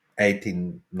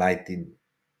 18, 19,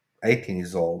 18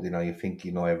 years old. You think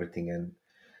you know everything, and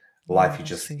life is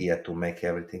just here to make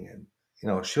everything. And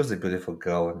she was a beautiful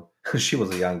girl, and she was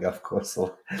a young, of course.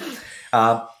 So,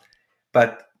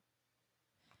 but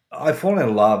I fall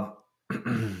in love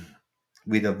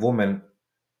with a woman.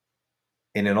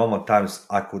 In the normal times,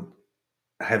 I could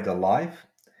have the life,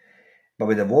 but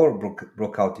when the war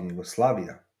broke out in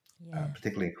Yugoslavia,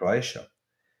 particularly in Croatia,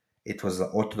 it was the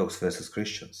Orthodox versus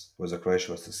Christians. It was the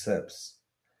Croatia versus Serbs.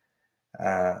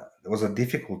 It was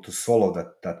difficult to swallow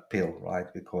that pill,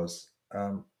 right? Because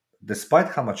despite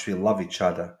how much we love each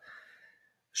other,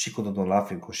 she couldn't do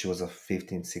nothing because she was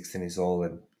 15, 16 years old,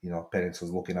 and parents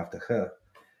was looking after her.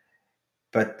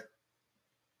 But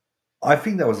I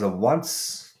think there was a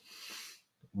once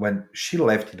when she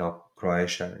left,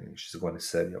 Croatia, and she's going to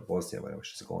Serbia, Bosnia, wherever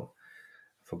she's going.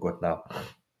 I forgot now.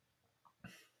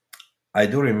 I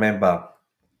do remember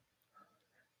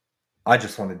I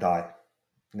just want to die.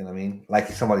 You know what I mean? Like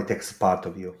if somebody takes a part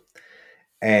of you.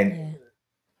 And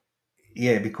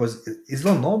yeah, because it's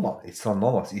not normal. It's not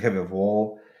normal. You have a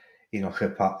war,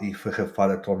 if her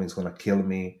father told me he's going to kill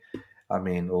me, I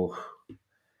mean,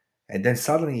 and then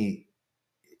suddenly,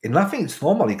 and nothing is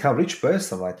normal. You can't reach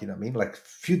person, right? You know what I mean? Like a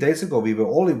few days ago, we were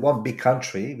all in one big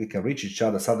country. We can reach each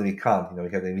other. Suddenly we can't. We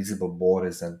have the invisible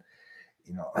borders and,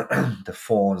 the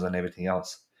phones and everything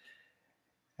else.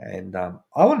 And I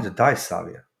wanted to die,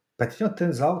 Savia. But,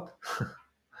 turns out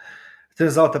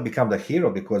I become the hero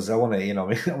because I want to,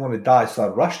 I want to die. So I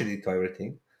rushed into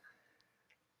everything.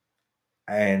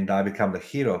 And I become the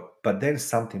hero. But then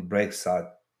something breaks it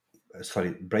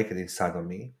inside of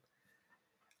me.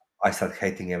 I start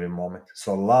hating every moment.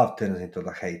 So love turns into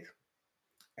the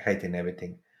hating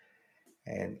everything.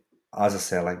 And as I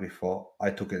said, like before,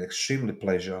 I took an extremely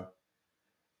pleasure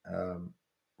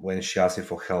when she asked me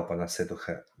for help, and I said to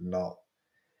her, no,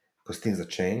 because things have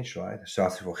changed, right? She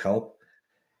asked me for help,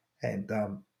 and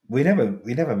we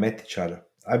never met each other.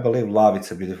 I believe love is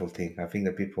a beautiful thing. I think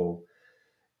that people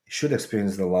should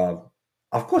experience the love.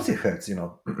 Of course, it hurts,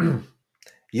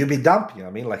 You'll be dumped, you know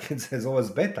what I mean? Like it's always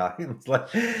better. It's like,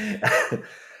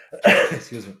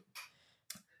 excuse me.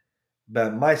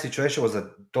 But my situation was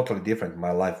totally different.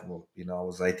 My life, I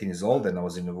was 18 years old and I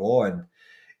was in the war, and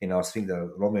I was thinking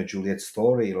the Romeo and Juliet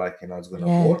story, like it's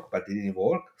gonna work, but it didn't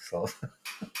work. So,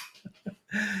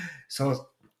 so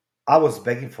I was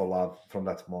begging for love from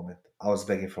that moment. I was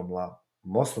begging for love.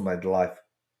 Most of my life,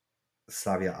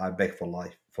 Savia, I begged for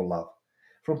love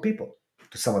from people,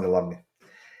 to someone that loved me.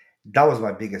 That was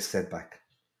my biggest setback.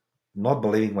 Not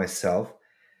believing myself,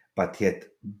 but yet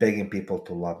begging people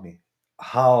to love me.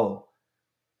 How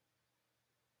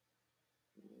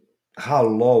how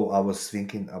low I was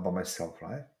thinking about myself,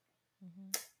 right?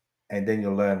 And then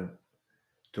you learn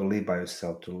to live by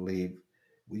yourself, to live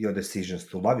your decisions,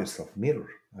 to love yourself, mirror,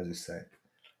 as you say.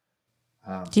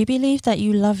 Do you believe that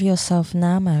you love yourself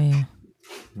now, Mario?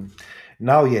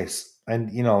 Now, yes,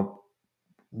 and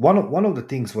one of the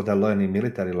things what I learned in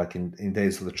military, like in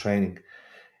days of the training,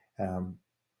 um,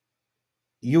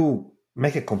 you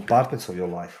make a compartments of your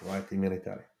life, right, in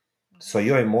military. So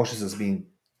your emotions as being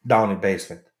down in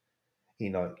basement.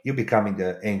 You're becoming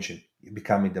the engine, you're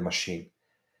becoming the machine.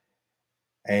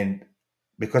 And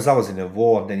because I was in a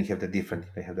war, then you have the different,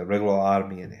 you have the regular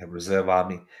army and you have reserve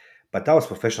army. But I was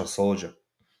professional soldier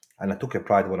and I took a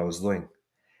pride in what I was doing.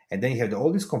 And then you have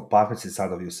all these compartments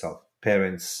inside of yourself: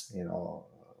 parents,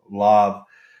 love,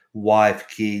 wife,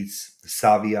 kids,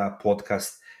 Savia,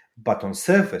 podcast. But on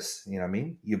surface, you know what I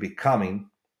mean? You're becoming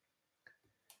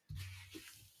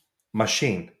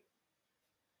machine.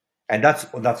 And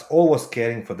that's always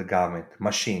caring for the government.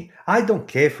 Machine. I don't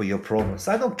care for your problems.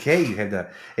 I don't care you have the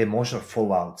emotional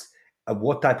fallouts.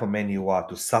 What type of man you are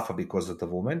to suffer because of the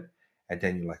woman. And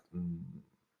then you're like,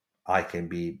 I can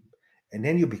be. And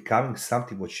then you're becoming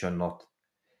something which you're not.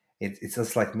 It's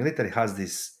just like military has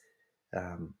this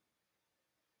um,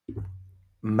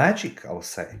 magic, I would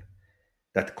say,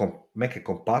 that make a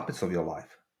compartments of your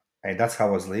life. And that's how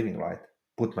I was living, right?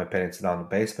 Put my parents down in the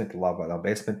basement, love down the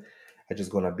basement. I just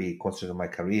gonna be concentrated on my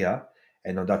career.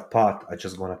 And on that part, I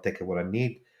just gonna take what I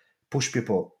need, push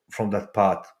people from that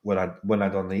part when I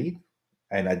don't need.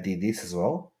 And I did this as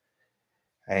well.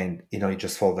 And you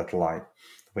just follow that line.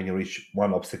 When you reach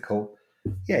one obstacle,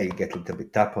 yeah, you get a little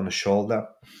bit tap on the shoulder.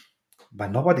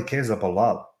 But nobody cares about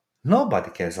love.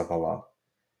 Nobody cares about love.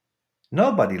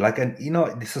 Nobody. Like, and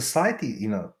the society,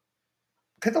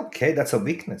 they don't care. That's a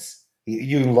weakness.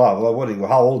 You love, like, what are you,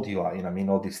 how old you are,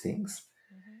 all these things.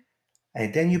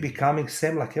 And then you're becoming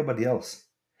same like everybody else.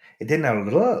 And then I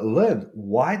learned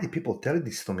why the people tell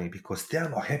this to me, because they are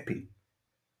not happy.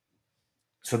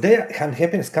 So their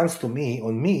unhappiness comes to me,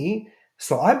 on me,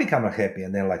 so I become unhappy.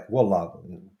 And they're like, well, love,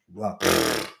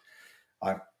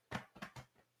 I'm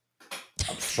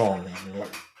strong. Like,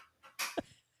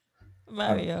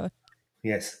 Mario.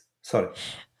 yes, sorry.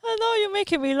 I know you're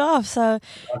making me laugh. So,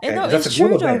 Okay, no, that's it's a good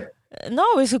true or though. bad?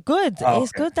 No, it's good. Oh,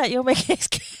 It's okay. good that you're making.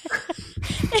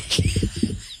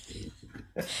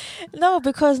 No,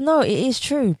 because no, it is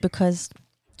true. Because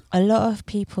a lot of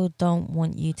people don't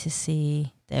want you to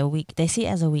see their weak. They see it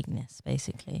as a weakness,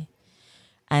 basically,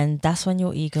 and that's when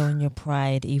your ego and your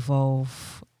pride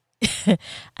evolve.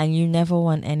 And you never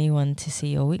want anyone to see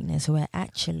your weakness. Where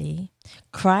actually,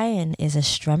 crying is a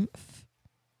strength.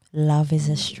 Love is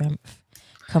a strength.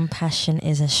 Compassion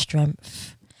is a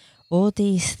strength. All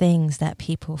these things that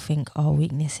people think are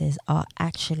weaknesses are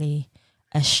actually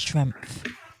a strength.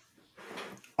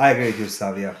 I agree with you,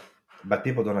 Savia, but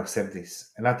people don't accept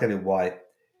this. And I'll tell you why.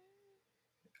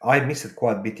 I missed it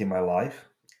quite a bit in my life.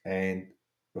 And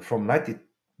from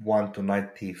 91 to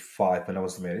 95, when I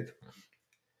was married,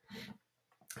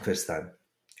 first time,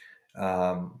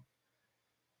 um,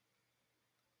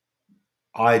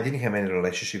 I didn't have any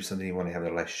relationships. I didn't want to have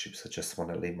relationships. I just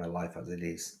want to live my life as it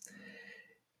is.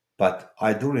 But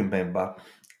I do remember,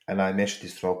 and I mentioned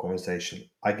this throughout conversation,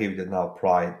 I gave it now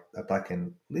pride that I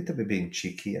can little bit being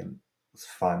cheeky and it's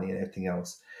funny and everything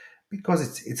else.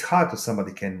 Because it's hard to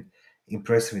somebody can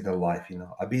impress me in their life.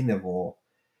 I've been in a war.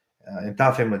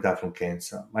 Entire family died from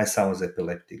cancer. My son was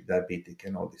epileptic, diabetic,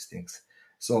 and all these things.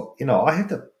 So, I had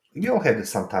to, we all had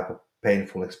some type of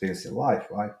painful experience in life,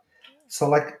 right? So,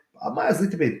 like, I might have a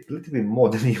little bit more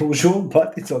than usual,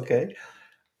 but it's okay.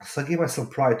 So I give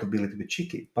myself pride to be a little bit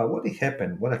cheeky. But what it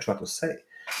happened, what I try to say,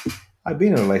 I've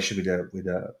been in a relationship with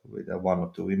one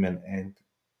or two women, and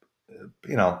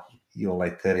you're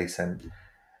like 30s, and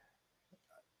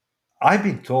I've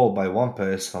been told by one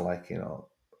person, like,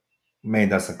 man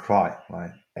doesn't cry,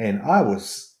 right? And I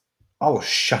was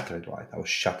shattered, right? I was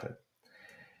shattered.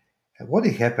 And what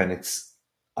it happened,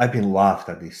 I've been laughed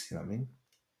at this, you know what I mean?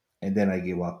 And then I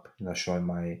give up, showing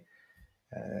my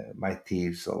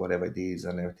teeth or whatever it is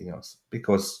and everything else,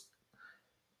 because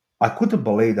I couldn't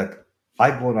believe that I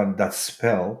got on that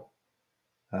spell.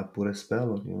 I put a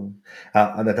spell on you,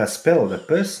 and that spell of the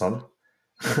person.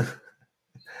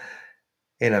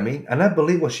 And I mean, and I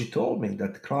believe what she told me,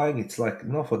 that crying, it's like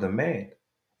not for the man.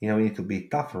 You need to be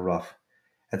tough and rough.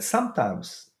 And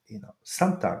sometimes,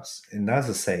 and as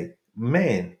I say,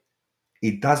 man,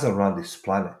 it doesn't run this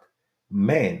planet.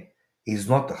 Man is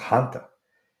not a hunter.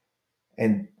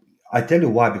 And I tell you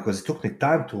why, because it took me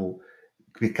time to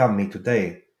become me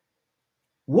today.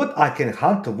 What I can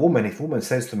hunt a woman if woman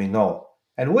says to me no,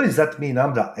 And what does that mean?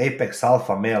 I'm the apex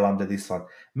alpha male, I'm the this one.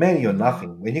 Man, you're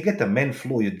nothing. When you get a man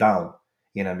flu, you're down.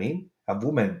 You know what I mean? A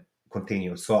woman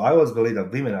continues. So I always believe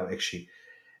that women are actually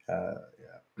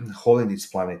holding this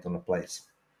planet on a place.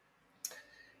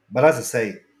 But as I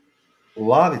say,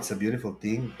 love, it's a beautiful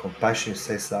thing. Compassion,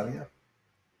 says Savia.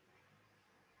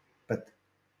 But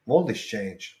all this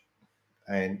change,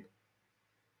 and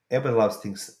everybody loves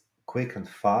things quick and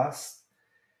fast.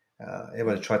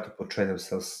 Everybody try to portray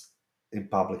themselves in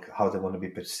public how they want to be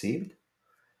perceived,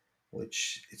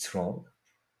 which it's wrong.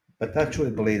 But I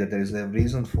truly believe that there is a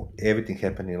reason for everything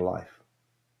happening in life.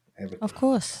 Everything. Of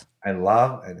course. And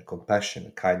love and compassion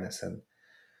and kindness. And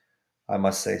I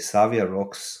must say, Savia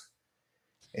rocks.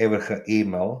 Ever her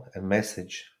email and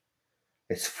message,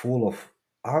 it's full of,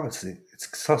 honestly, it's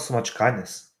so much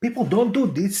kindness. People don't do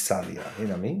this, Savia. You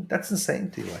know what I mean? That's insane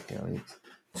to you. Like, you know,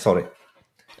 sorry.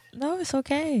 No, it's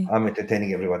okay. I'm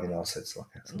entertaining everybody now, so it's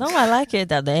okay. No, I like it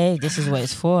that hey, this is what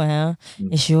it's for, huh?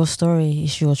 It's your story,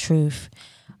 it's your truth.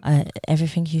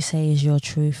 Everything you say is your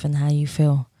truth and how you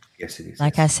feel. Yes, it is.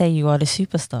 Like I say, you are the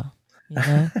superstar. You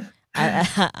know,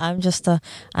 I'm just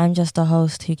a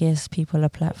host who gives people a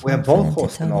platform. We are both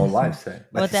hosts in our lives.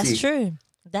 But that's true.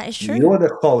 That is true. You're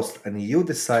the host, and you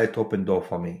decide to open door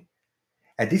for me.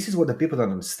 And this is what the people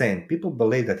don't understand. People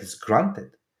believe that it's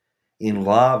granted in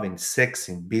love, in sex,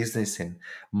 in business, in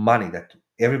money, that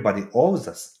everybody owes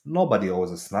us. Nobody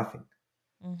owes us nothing.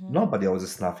 Nobody owes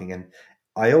us nothing. And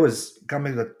I always come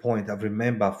back to that point. I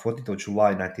remember 14th of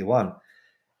July, 91.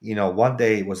 You know, one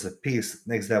day it was a peace.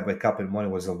 Next day I wake up in the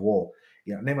morning was a war.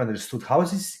 You know, I never understood, how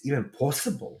is this even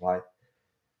possible, right?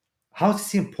 How is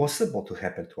this impossible to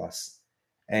happen to us?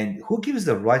 And who gives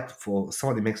the right for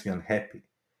somebody makes me unhappy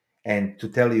and to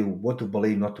tell you what to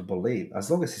believe, not to believe, as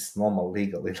long as it's normal,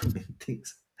 legal, you know,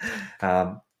 things.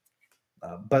 But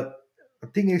the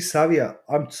thing is, Savia,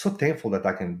 I'm so thankful that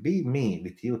I can be me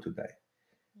with you today,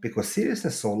 because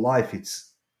seriousness of life, it's.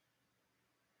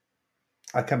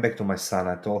 I come back to my son.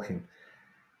 I told him,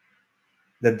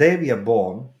 the day we are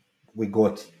born, we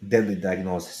got deadly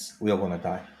diagnosis. We are gonna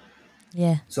die.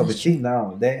 Yeah. So between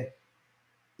now and then,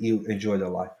 you enjoy the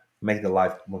life, make the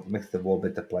world a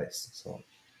better place. So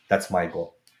that's my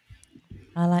goal.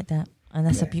 I like that, and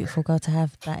that's a beautiful goal to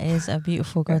have. That is a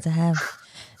beautiful goal to have.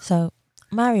 So,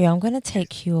 Mario, I'm going to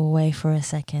take you away for a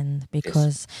second,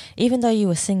 because even though you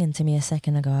were singing to me a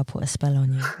second ago, I put a spell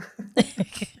on you.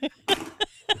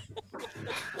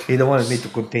 He don't want me to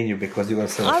continue because you were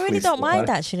so. I really don't mind,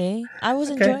 actually. I was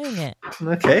enjoying it.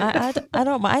 Okay. I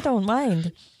don't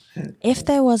mind. If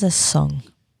there was a song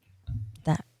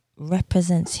that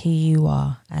represents who you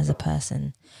are as a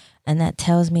person, and that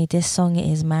tells me this song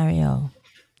is Mario,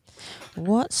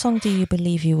 what song do you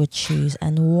believe you would choose,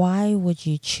 and why would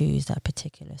you choose that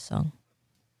particular song?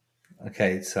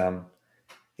 Okay, it's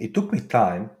it took me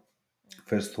time.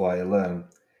 First of all, I learned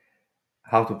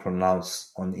how to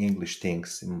pronounce on English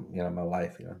things in my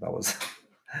life. That was.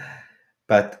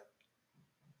 But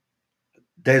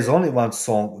there's only one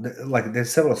song. Like there's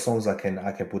several songs I can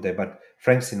put there, but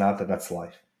Frank Sinatra, that's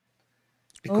life.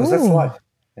 Because that's life.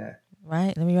 Yeah.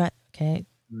 Right. Let me write. Okay.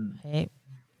 Okay.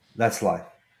 That's life.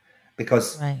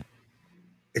 Because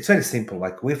it's very simple.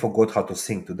 Like we forgot how to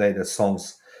sing today. The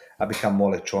songs have become more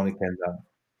electronic, and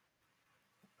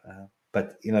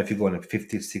but if you go in the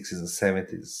 50s, 60s, and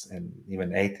 70s, and even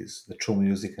 80s, the true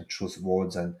music and true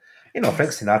words, and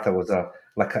Frank Sinatra was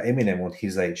like an Eminem on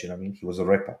his age. He was a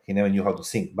rapper. He never knew how to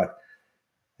sing, but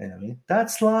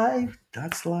that's life.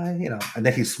 That's life. And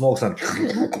then he smokes and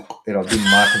Dean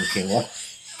Martin came up.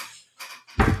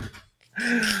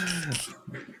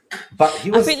 But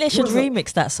I think they should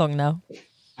remix that song now.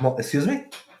 Excuse me?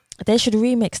 They should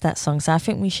remix that song. So I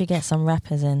think we should get some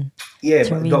rappers in. Yeah,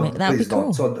 but that'd be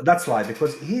cool. So that's life,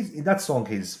 because in that song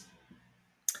he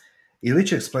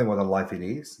literally explained what a life it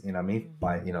is.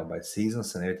 By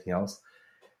seasons and everything else,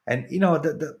 and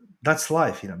that's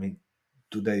life.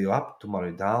 Today you're up, tomorrow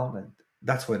you're down, and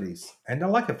that's what it is. And I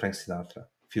like a Frank Sinatra,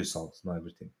 few songs, not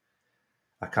everything.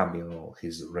 I can't be on all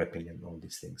his rapping and all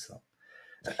these things. So.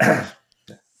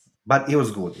 But he was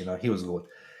good, he was good.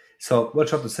 So what I'm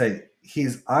trying to say,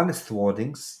 his honest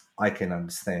wordings I can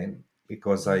understand,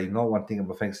 because I know one thing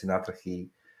about Frank Sinatra.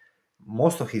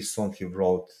 Most of his songs he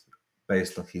wrote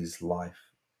based on his life,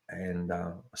 and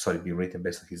be written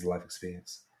based on his life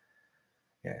experience.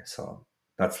 Yeah, so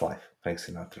that's life, Frank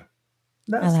Sinatra.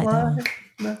 That's life.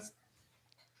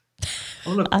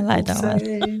 I like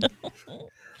that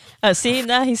one. See,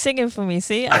 now he's singing for me.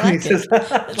 See, I like it.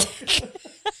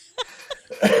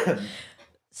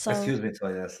 So, excuse me.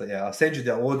 So yeah, I'll send you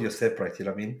the audio separate.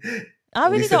 I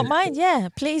really Listen- don't mind. Yeah,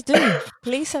 please do.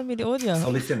 Please send me the audio. So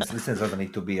listeners don't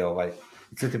need to be like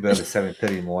it's a little bit early, 7:30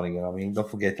 in the morning. You know what I mean? Don't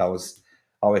forget,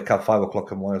 I wake up 5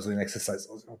 o'clock in the morning, I was doing exercise.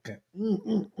 I was okay.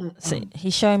 So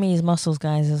he's showing me his muscles,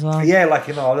 guys, as well. Yeah, like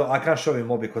I can't show you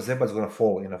more because everybody's gonna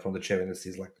fall, from the chair and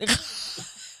he's like.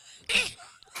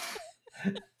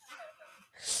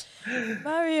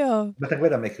 Mario. But I'm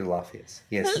glad I make you laugh.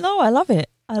 Yes. No, I love it.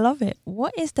 I love it.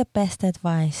 What is the best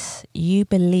advice you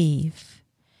believe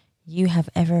you have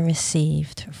ever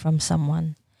received from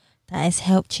someone that has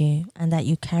helped you and that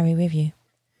you carry with you?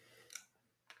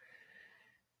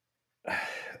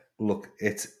 Look,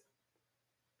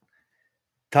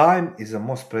 time is the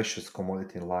most precious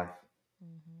commodity in life.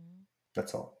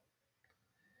 That's all.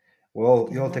 Well,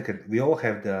 we all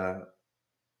have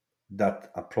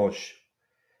that approach.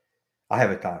 I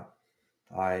have a time.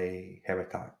 I have a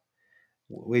time.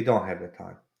 We don't have the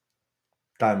time.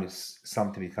 Time is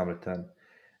something we can return.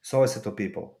 So I say to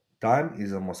people, time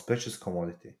is the most precious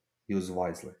commodity. Use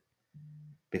wisely,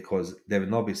 because there will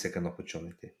not be second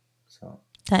opportunity. So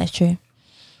That is true.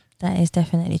 That is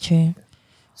definitely true.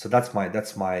 So that's my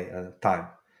time.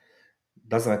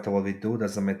 Doesn't matter what we do.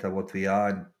 Doesn't matter what we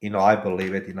are. And, I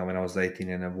believe it. When I was 18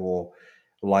 in a war,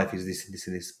 life is this and this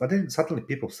and this. But then suddenly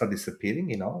people start disappearing.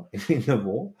 In the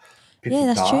war, people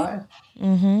Yeah, that's true. die.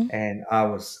 Mm-hmm. And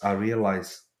I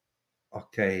realized,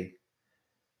 okay,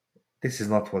 this is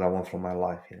not what I want from my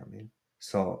life. You know what I mean?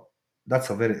 So that's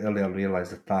a very early I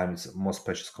realized that time is the most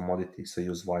precious commodity. So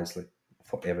use wisely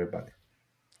for everybody.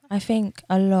 I think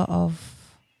a lot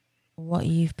of what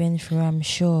you've been through, I'm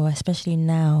sure, especially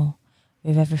now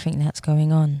with everything that's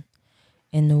going on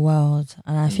in the world,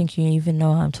 and I think you even know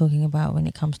what I'm talking about when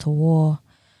it comes to war.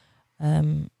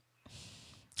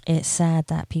 It's sad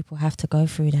that people have to go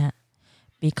through that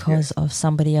because of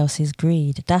somebody else's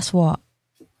greed. That's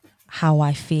how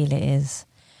I feel it is.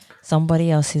 Somebody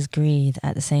else's greed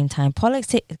at the same time.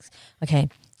 Politics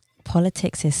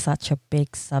is such a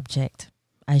big subject,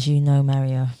 as you know,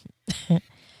 Mario.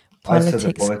 I said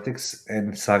the politics,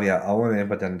 and Savia, I want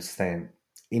everybody to understand.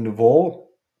 In war,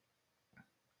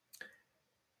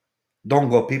 don't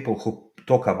go people who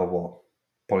talk about war.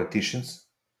 Politicians,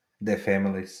 their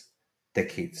families, their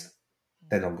kids.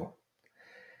 They don't go.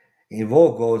 In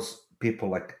war goes people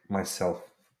like myself,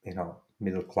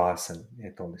 middle class and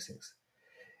all these things.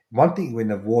 One thing when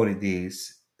the war it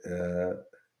is,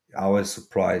 I was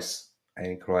surprised, and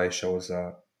in Croatia was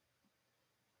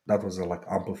like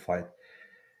amplified.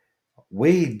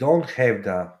 We don't have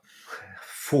the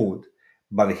food,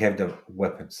 but we have the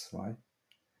weapons, right?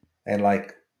 And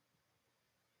like,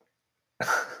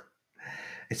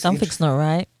 something's not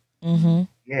right. Mm-hmm.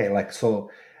 Yeah, like so,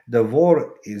 the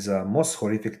war is the most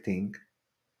horrific thing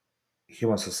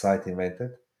human society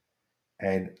invented,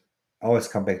 and I always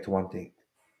come back to one thing: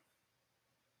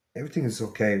 everything is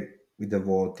okay with the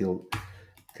war till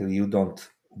you don't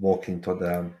walk into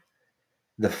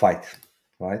the fight,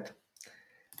 right?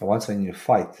 And once when you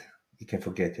fight, you can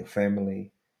forget your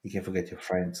family, you can forget your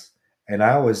friends. And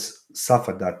I always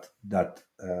suffered that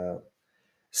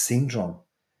syndrome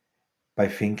by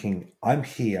thinking I'm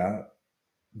here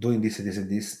doing this and this and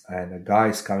this, and a guy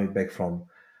is coming back from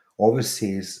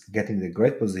overseas, getting the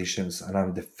great positions, and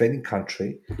I'm defending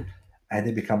country, and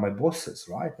they become my bosses,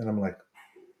 right? And I'm like,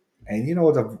 and you know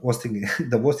what the worst thing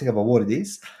the worst thing about war it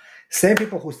is? Same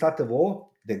people who start the war,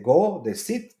 they go, they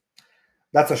sit.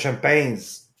 That's a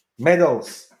champagnes,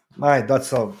 medals, right?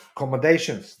 That's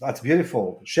accommodations. That's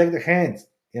beautiful. Shake the hands.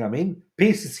 You know what I mean?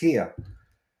 Peace is here.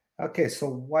 Okay, so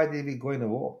why did we go in a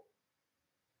war?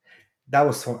 I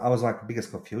was like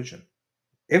biggest confusion.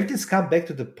 Everything's come back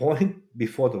to the point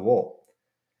before the war,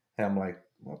 and I'm like,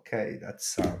 okay,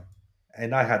 that's.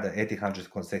 And I had the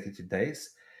 1800 consecutive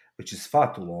days, which is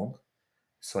far too long.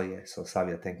 So yeah, so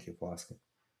Savia, thank you for asking.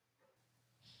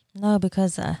 No,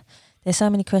 because there's so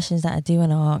many questions that I do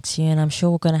want to ask you, and I'm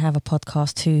sure we're going to have a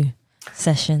podcast 2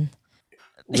 session.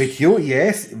 With you,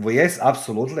 yes,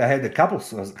 absolutely. I had a couple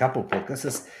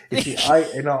podcasts. You see,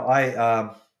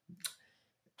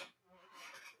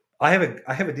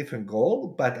 I have a different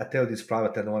goal, but I tell this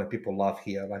private. I don't want people laugh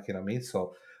here, like you know what I mean.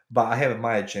 So, but I have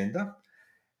my agenda,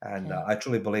 and I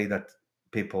truly believe that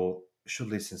people should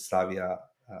listen to Savia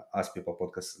Ask People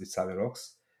podcast with Savia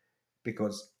Rocks,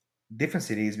 because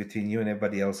difference it is between you and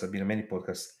everybody else. I've been on many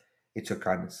podcasts. It's your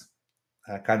kindness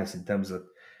in terms of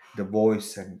the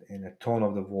voice and the tone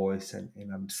of the voice and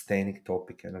understanding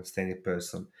topic and understanding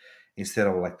person, instead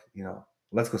of like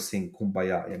let's go sing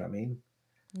Kumbaya. You know what I mean?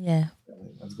 Yeah.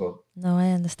 Let's go. No,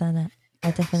 I understand that.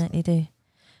 I definitely do.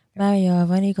 Mario,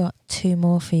 I've only got 2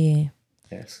 more for you.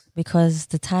 Yes. Because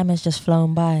the time has just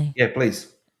flown by. Yeah, please.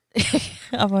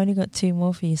 I've only got 2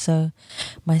 more for you. So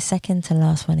my second to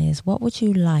last one is, what would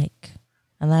you like?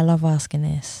 And I love asking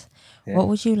this. Yeah. What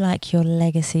would you like your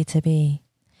legacy to be?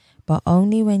 But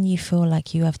only when you feel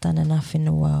like you have done enough in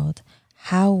the world.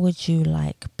 How would you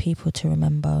like people to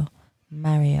remember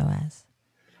Mario as?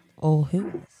 Or who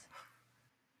as?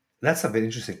 That's a very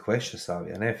interesting question,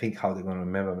 Savi. And I think how they're going to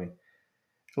remember me.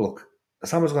 Look,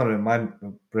 someone's going to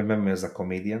remember me as a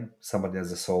comedian, somebody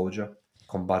as a soldier,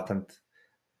 combatant,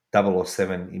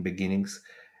 007 in beginnings.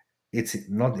 It's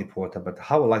not important, but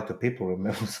how I like to people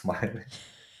remember Smiley.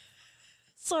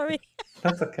 Sorry.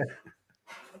 That's okay.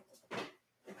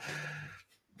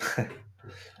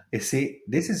 You see,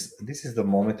 this is the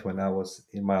moment when I was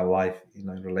in my life, in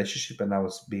a relationship, and I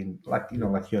was being like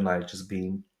you and I, just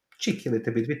being cheeky a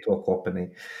little bit. We talk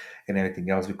openly and everything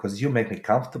else because you make me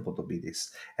comfortable to be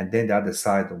this. And then the other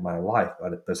side of my life,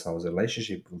 other person I was in a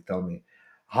relationship will tell me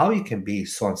how you can be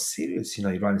so unserious. You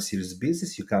run a serious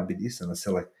business, you can't be this. And I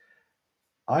say, like,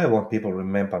 I want people to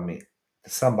remember me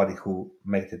as somebody who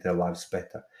made their lives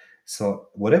better. So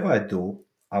whatever I do,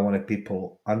 I want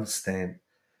people understand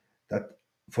that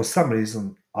for some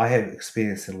reason I have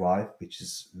experience in life which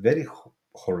is very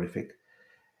horrific,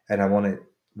 and I want to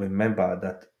remember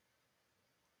that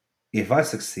if I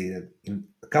succeeded in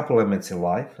a couple of elements in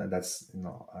life, and that's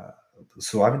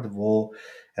surviving the war,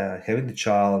 having the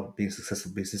child, being a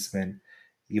successful businessman,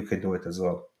 you can do it as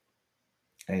well,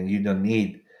 and you don't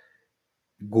need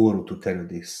guru to tell you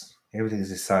this. Everything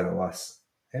is inside of us.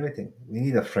 Everything. We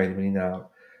need a friend. We need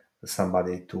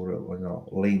somebody to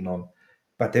lean on.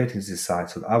 But everything's inside.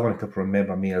 So I want people to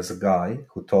remember me as a guy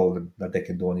who told them that they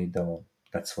can do on their own.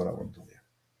 That's what I want to do. Yeah.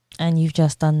 And you've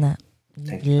just done that.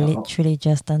 Thank You've you. literally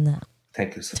just done that.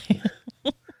 Thank you, sir.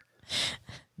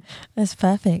 That's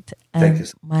perfect. Thank you,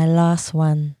 sir. My last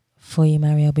one for you,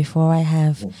 Mario, before I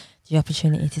have the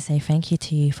opportunity to say thank you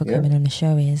to you for coming on the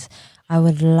show is, I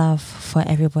would love for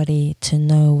everybody to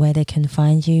know where they can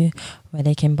find you, where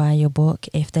they can buy your book,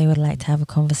 if they would like to have a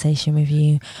conversation with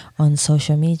you on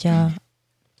social media.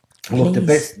 Look,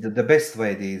 Please. the best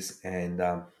way it is, and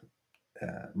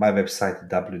my website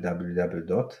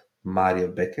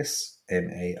www.mariobekes,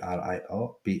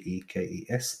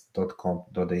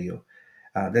 mariobekes.com.au.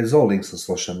 There's all links on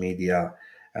social media.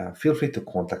 Feel free to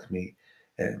contact me.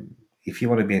 If you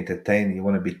want to be entertained, you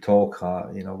want to be talk,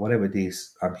 whatever it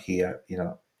is, I'm here,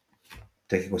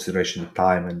 taking consideration the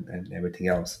time and everything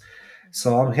else.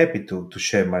 So I'm happy to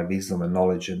share my wisdom and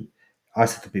knowledge. And I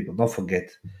say to people, don't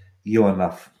forget, you're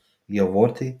enough, you're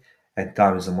worthy, and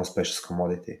time is the most precious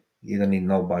commodity. You don't need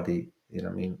nobody, you know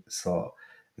what I mean? So,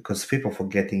 because people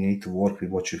forgetting you need to work with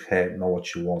what you have, not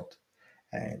what you want.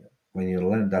 And when you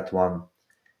learn that one,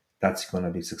 that's going to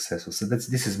be successful. So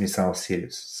this is me sound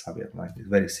serious, subject line. It's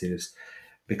very serious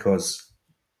because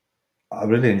I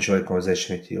really enjoy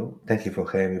conversation with you. Thank you for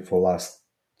having me for last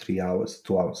 3 hours,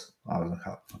 2 hours, hour and a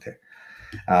half. Okay.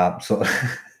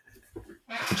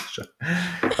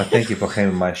 But thank you for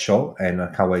having my show, and I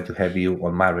can't wait to have you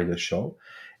on my radio show.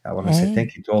 I want to say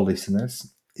thank you to all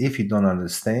listeners. If you don't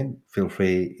understand, feel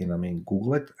free,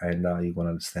 Google it, and you're going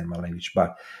to understand my language.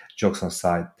 But jokes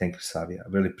aside, thank you, Savia. I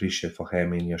really appreciate for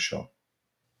having me in your show.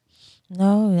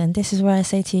 No, and this is where I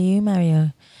say to you,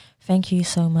 Mario, thank you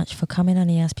so much for coming on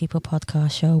the Ask People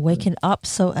podcast show, waking up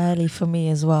so early for me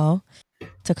as well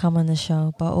to come on the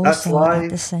show, but also at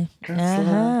the same.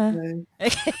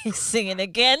 He's singing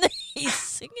again. He's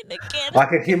singing again. I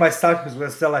can hear my son because we're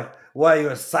still like, why are you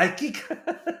a psychic?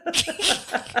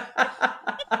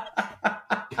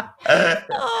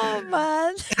 Oh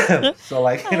man. So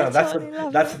that's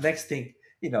the next thing,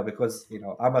 because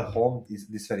I'm at home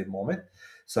this very moment.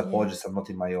 So apologies, I'm not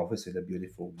in my office with a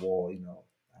beautiful wall,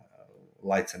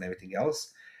 lights and everything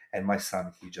else. And my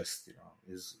son, he just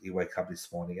he wake up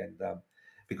this morning, and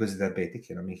because he's diabetic,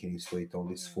 he needs to eat all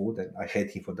this food, and I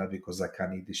hate him for that because I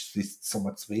can't eat so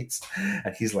much sweets,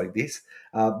 and he's like this.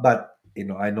 But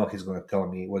I know he's going to tell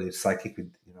me what is psychic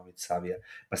with with Savia.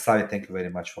 But Savia, thank you very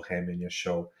much for having me on your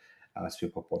show,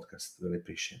 People Podcast. Really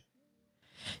appreciate it.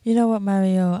 You know what,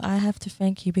 Mario? I have to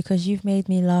thank you because you've made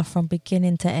me laugh from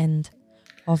beginning to end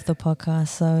of the podcast.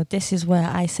 So this is where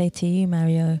I say to you,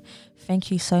 Mario, thank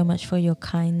you so much for your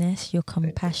kindness, your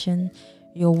compassion,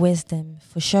 your wisdom,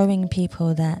 for showing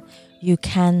people that you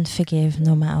can forgive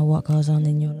no matter what goes on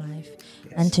in your life,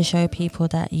 and to show people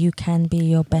that you can be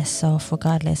your best self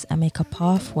regardless, and make a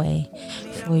pathway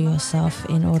for yourself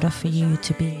in order for you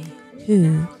to be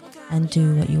who and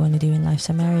do what you want to do in life.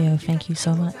 So Mario, thank you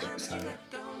so much.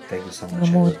 Thank you so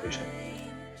much.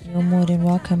 You're more than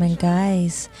welcome. And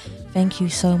guys, thank you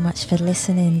so much for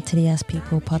listening to the As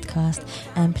People podcast.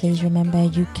 And please remember,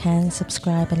 you can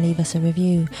subscribe and leave us a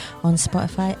review on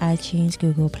Spotify, iTunes,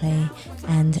 Google Play,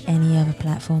 and any other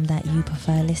platform that you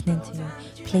prefer listening to.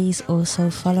 Please also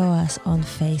follow us on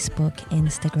Facebook,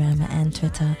 Instagram, and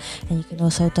Twitter. And you can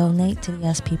also donate to the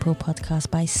As People podcast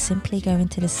by simply going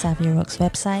to the Savvy Rocks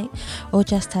website or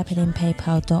just typing in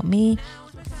paypal.me/Us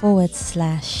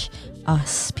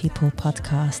People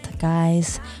podcast.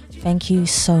 Guys, thank you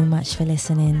so much for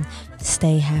listening.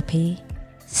 Stay happy,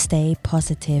 stay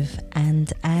positive,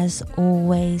 and as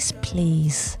always,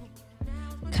 please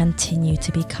continue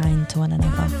to be kind to one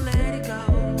another.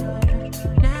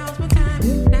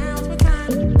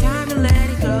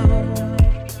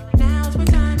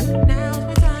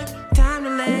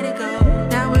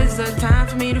 Time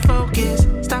for me to focus.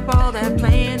 Stop all that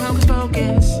playing hocus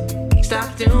pocus.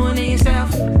 Stop doing it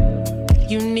yourself.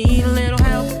 You need a little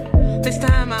help. This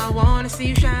time I want to see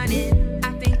you shining.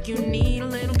 I think you need a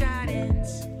little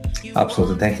guidance.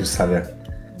 Absolutely. Thank you, Savia.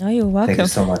 No, you're welcome. Thank you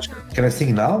so much. Can I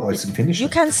sing now or is it finished? You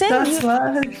can sing. That's Do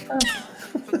life.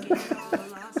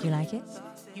 you like it?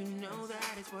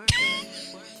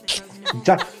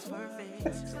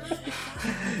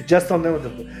 Just don't know the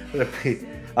repeat.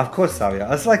 Of course,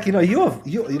 Savia. It's like, you know, you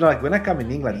like when I come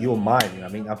in England, you're mine. You know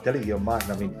what I mean? I'm telling you, you're mine.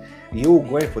 I mean, you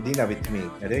going for dinner with me,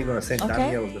 and then you're gonna send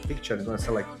Daniel the picture, and you're gonna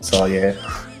say like, so yeah.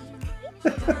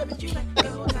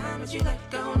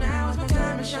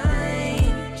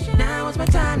 Now it's my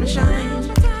time to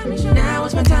shine. Now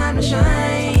it's my time to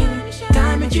shine.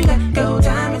 Time that you let go.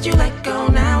 Time that you let go.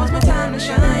 Now it's my time to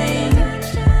shine.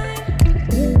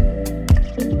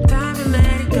 Time to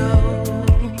let it go.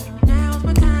 Now it's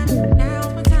my time. Now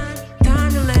it's my time.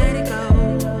 Time to let it go.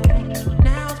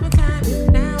 Now it's my time.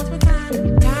 Now it's my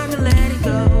time. Time to let it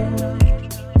go.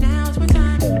 Now it's my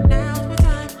time. Now it's my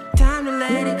time. Time to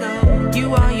let it go.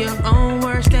 You are your own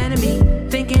worst enemy.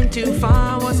 Thinking too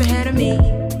far, what's ahead of me?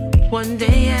 One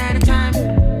day at a time.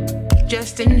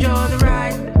 Just enjoy the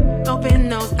ride. Open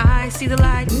those eyes, see the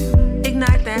light.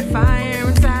 Ignite that fire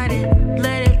inside it.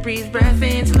 Let it breathe breath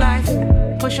into life.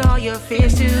 Push all your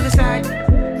fears to the side.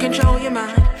 Control your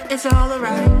mind, it's all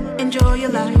alright. Enjoy your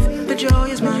life, the joy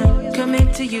is mine.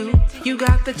 Commit to you, you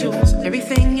got the tools.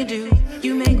 Everything you do,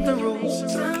 you make the rules.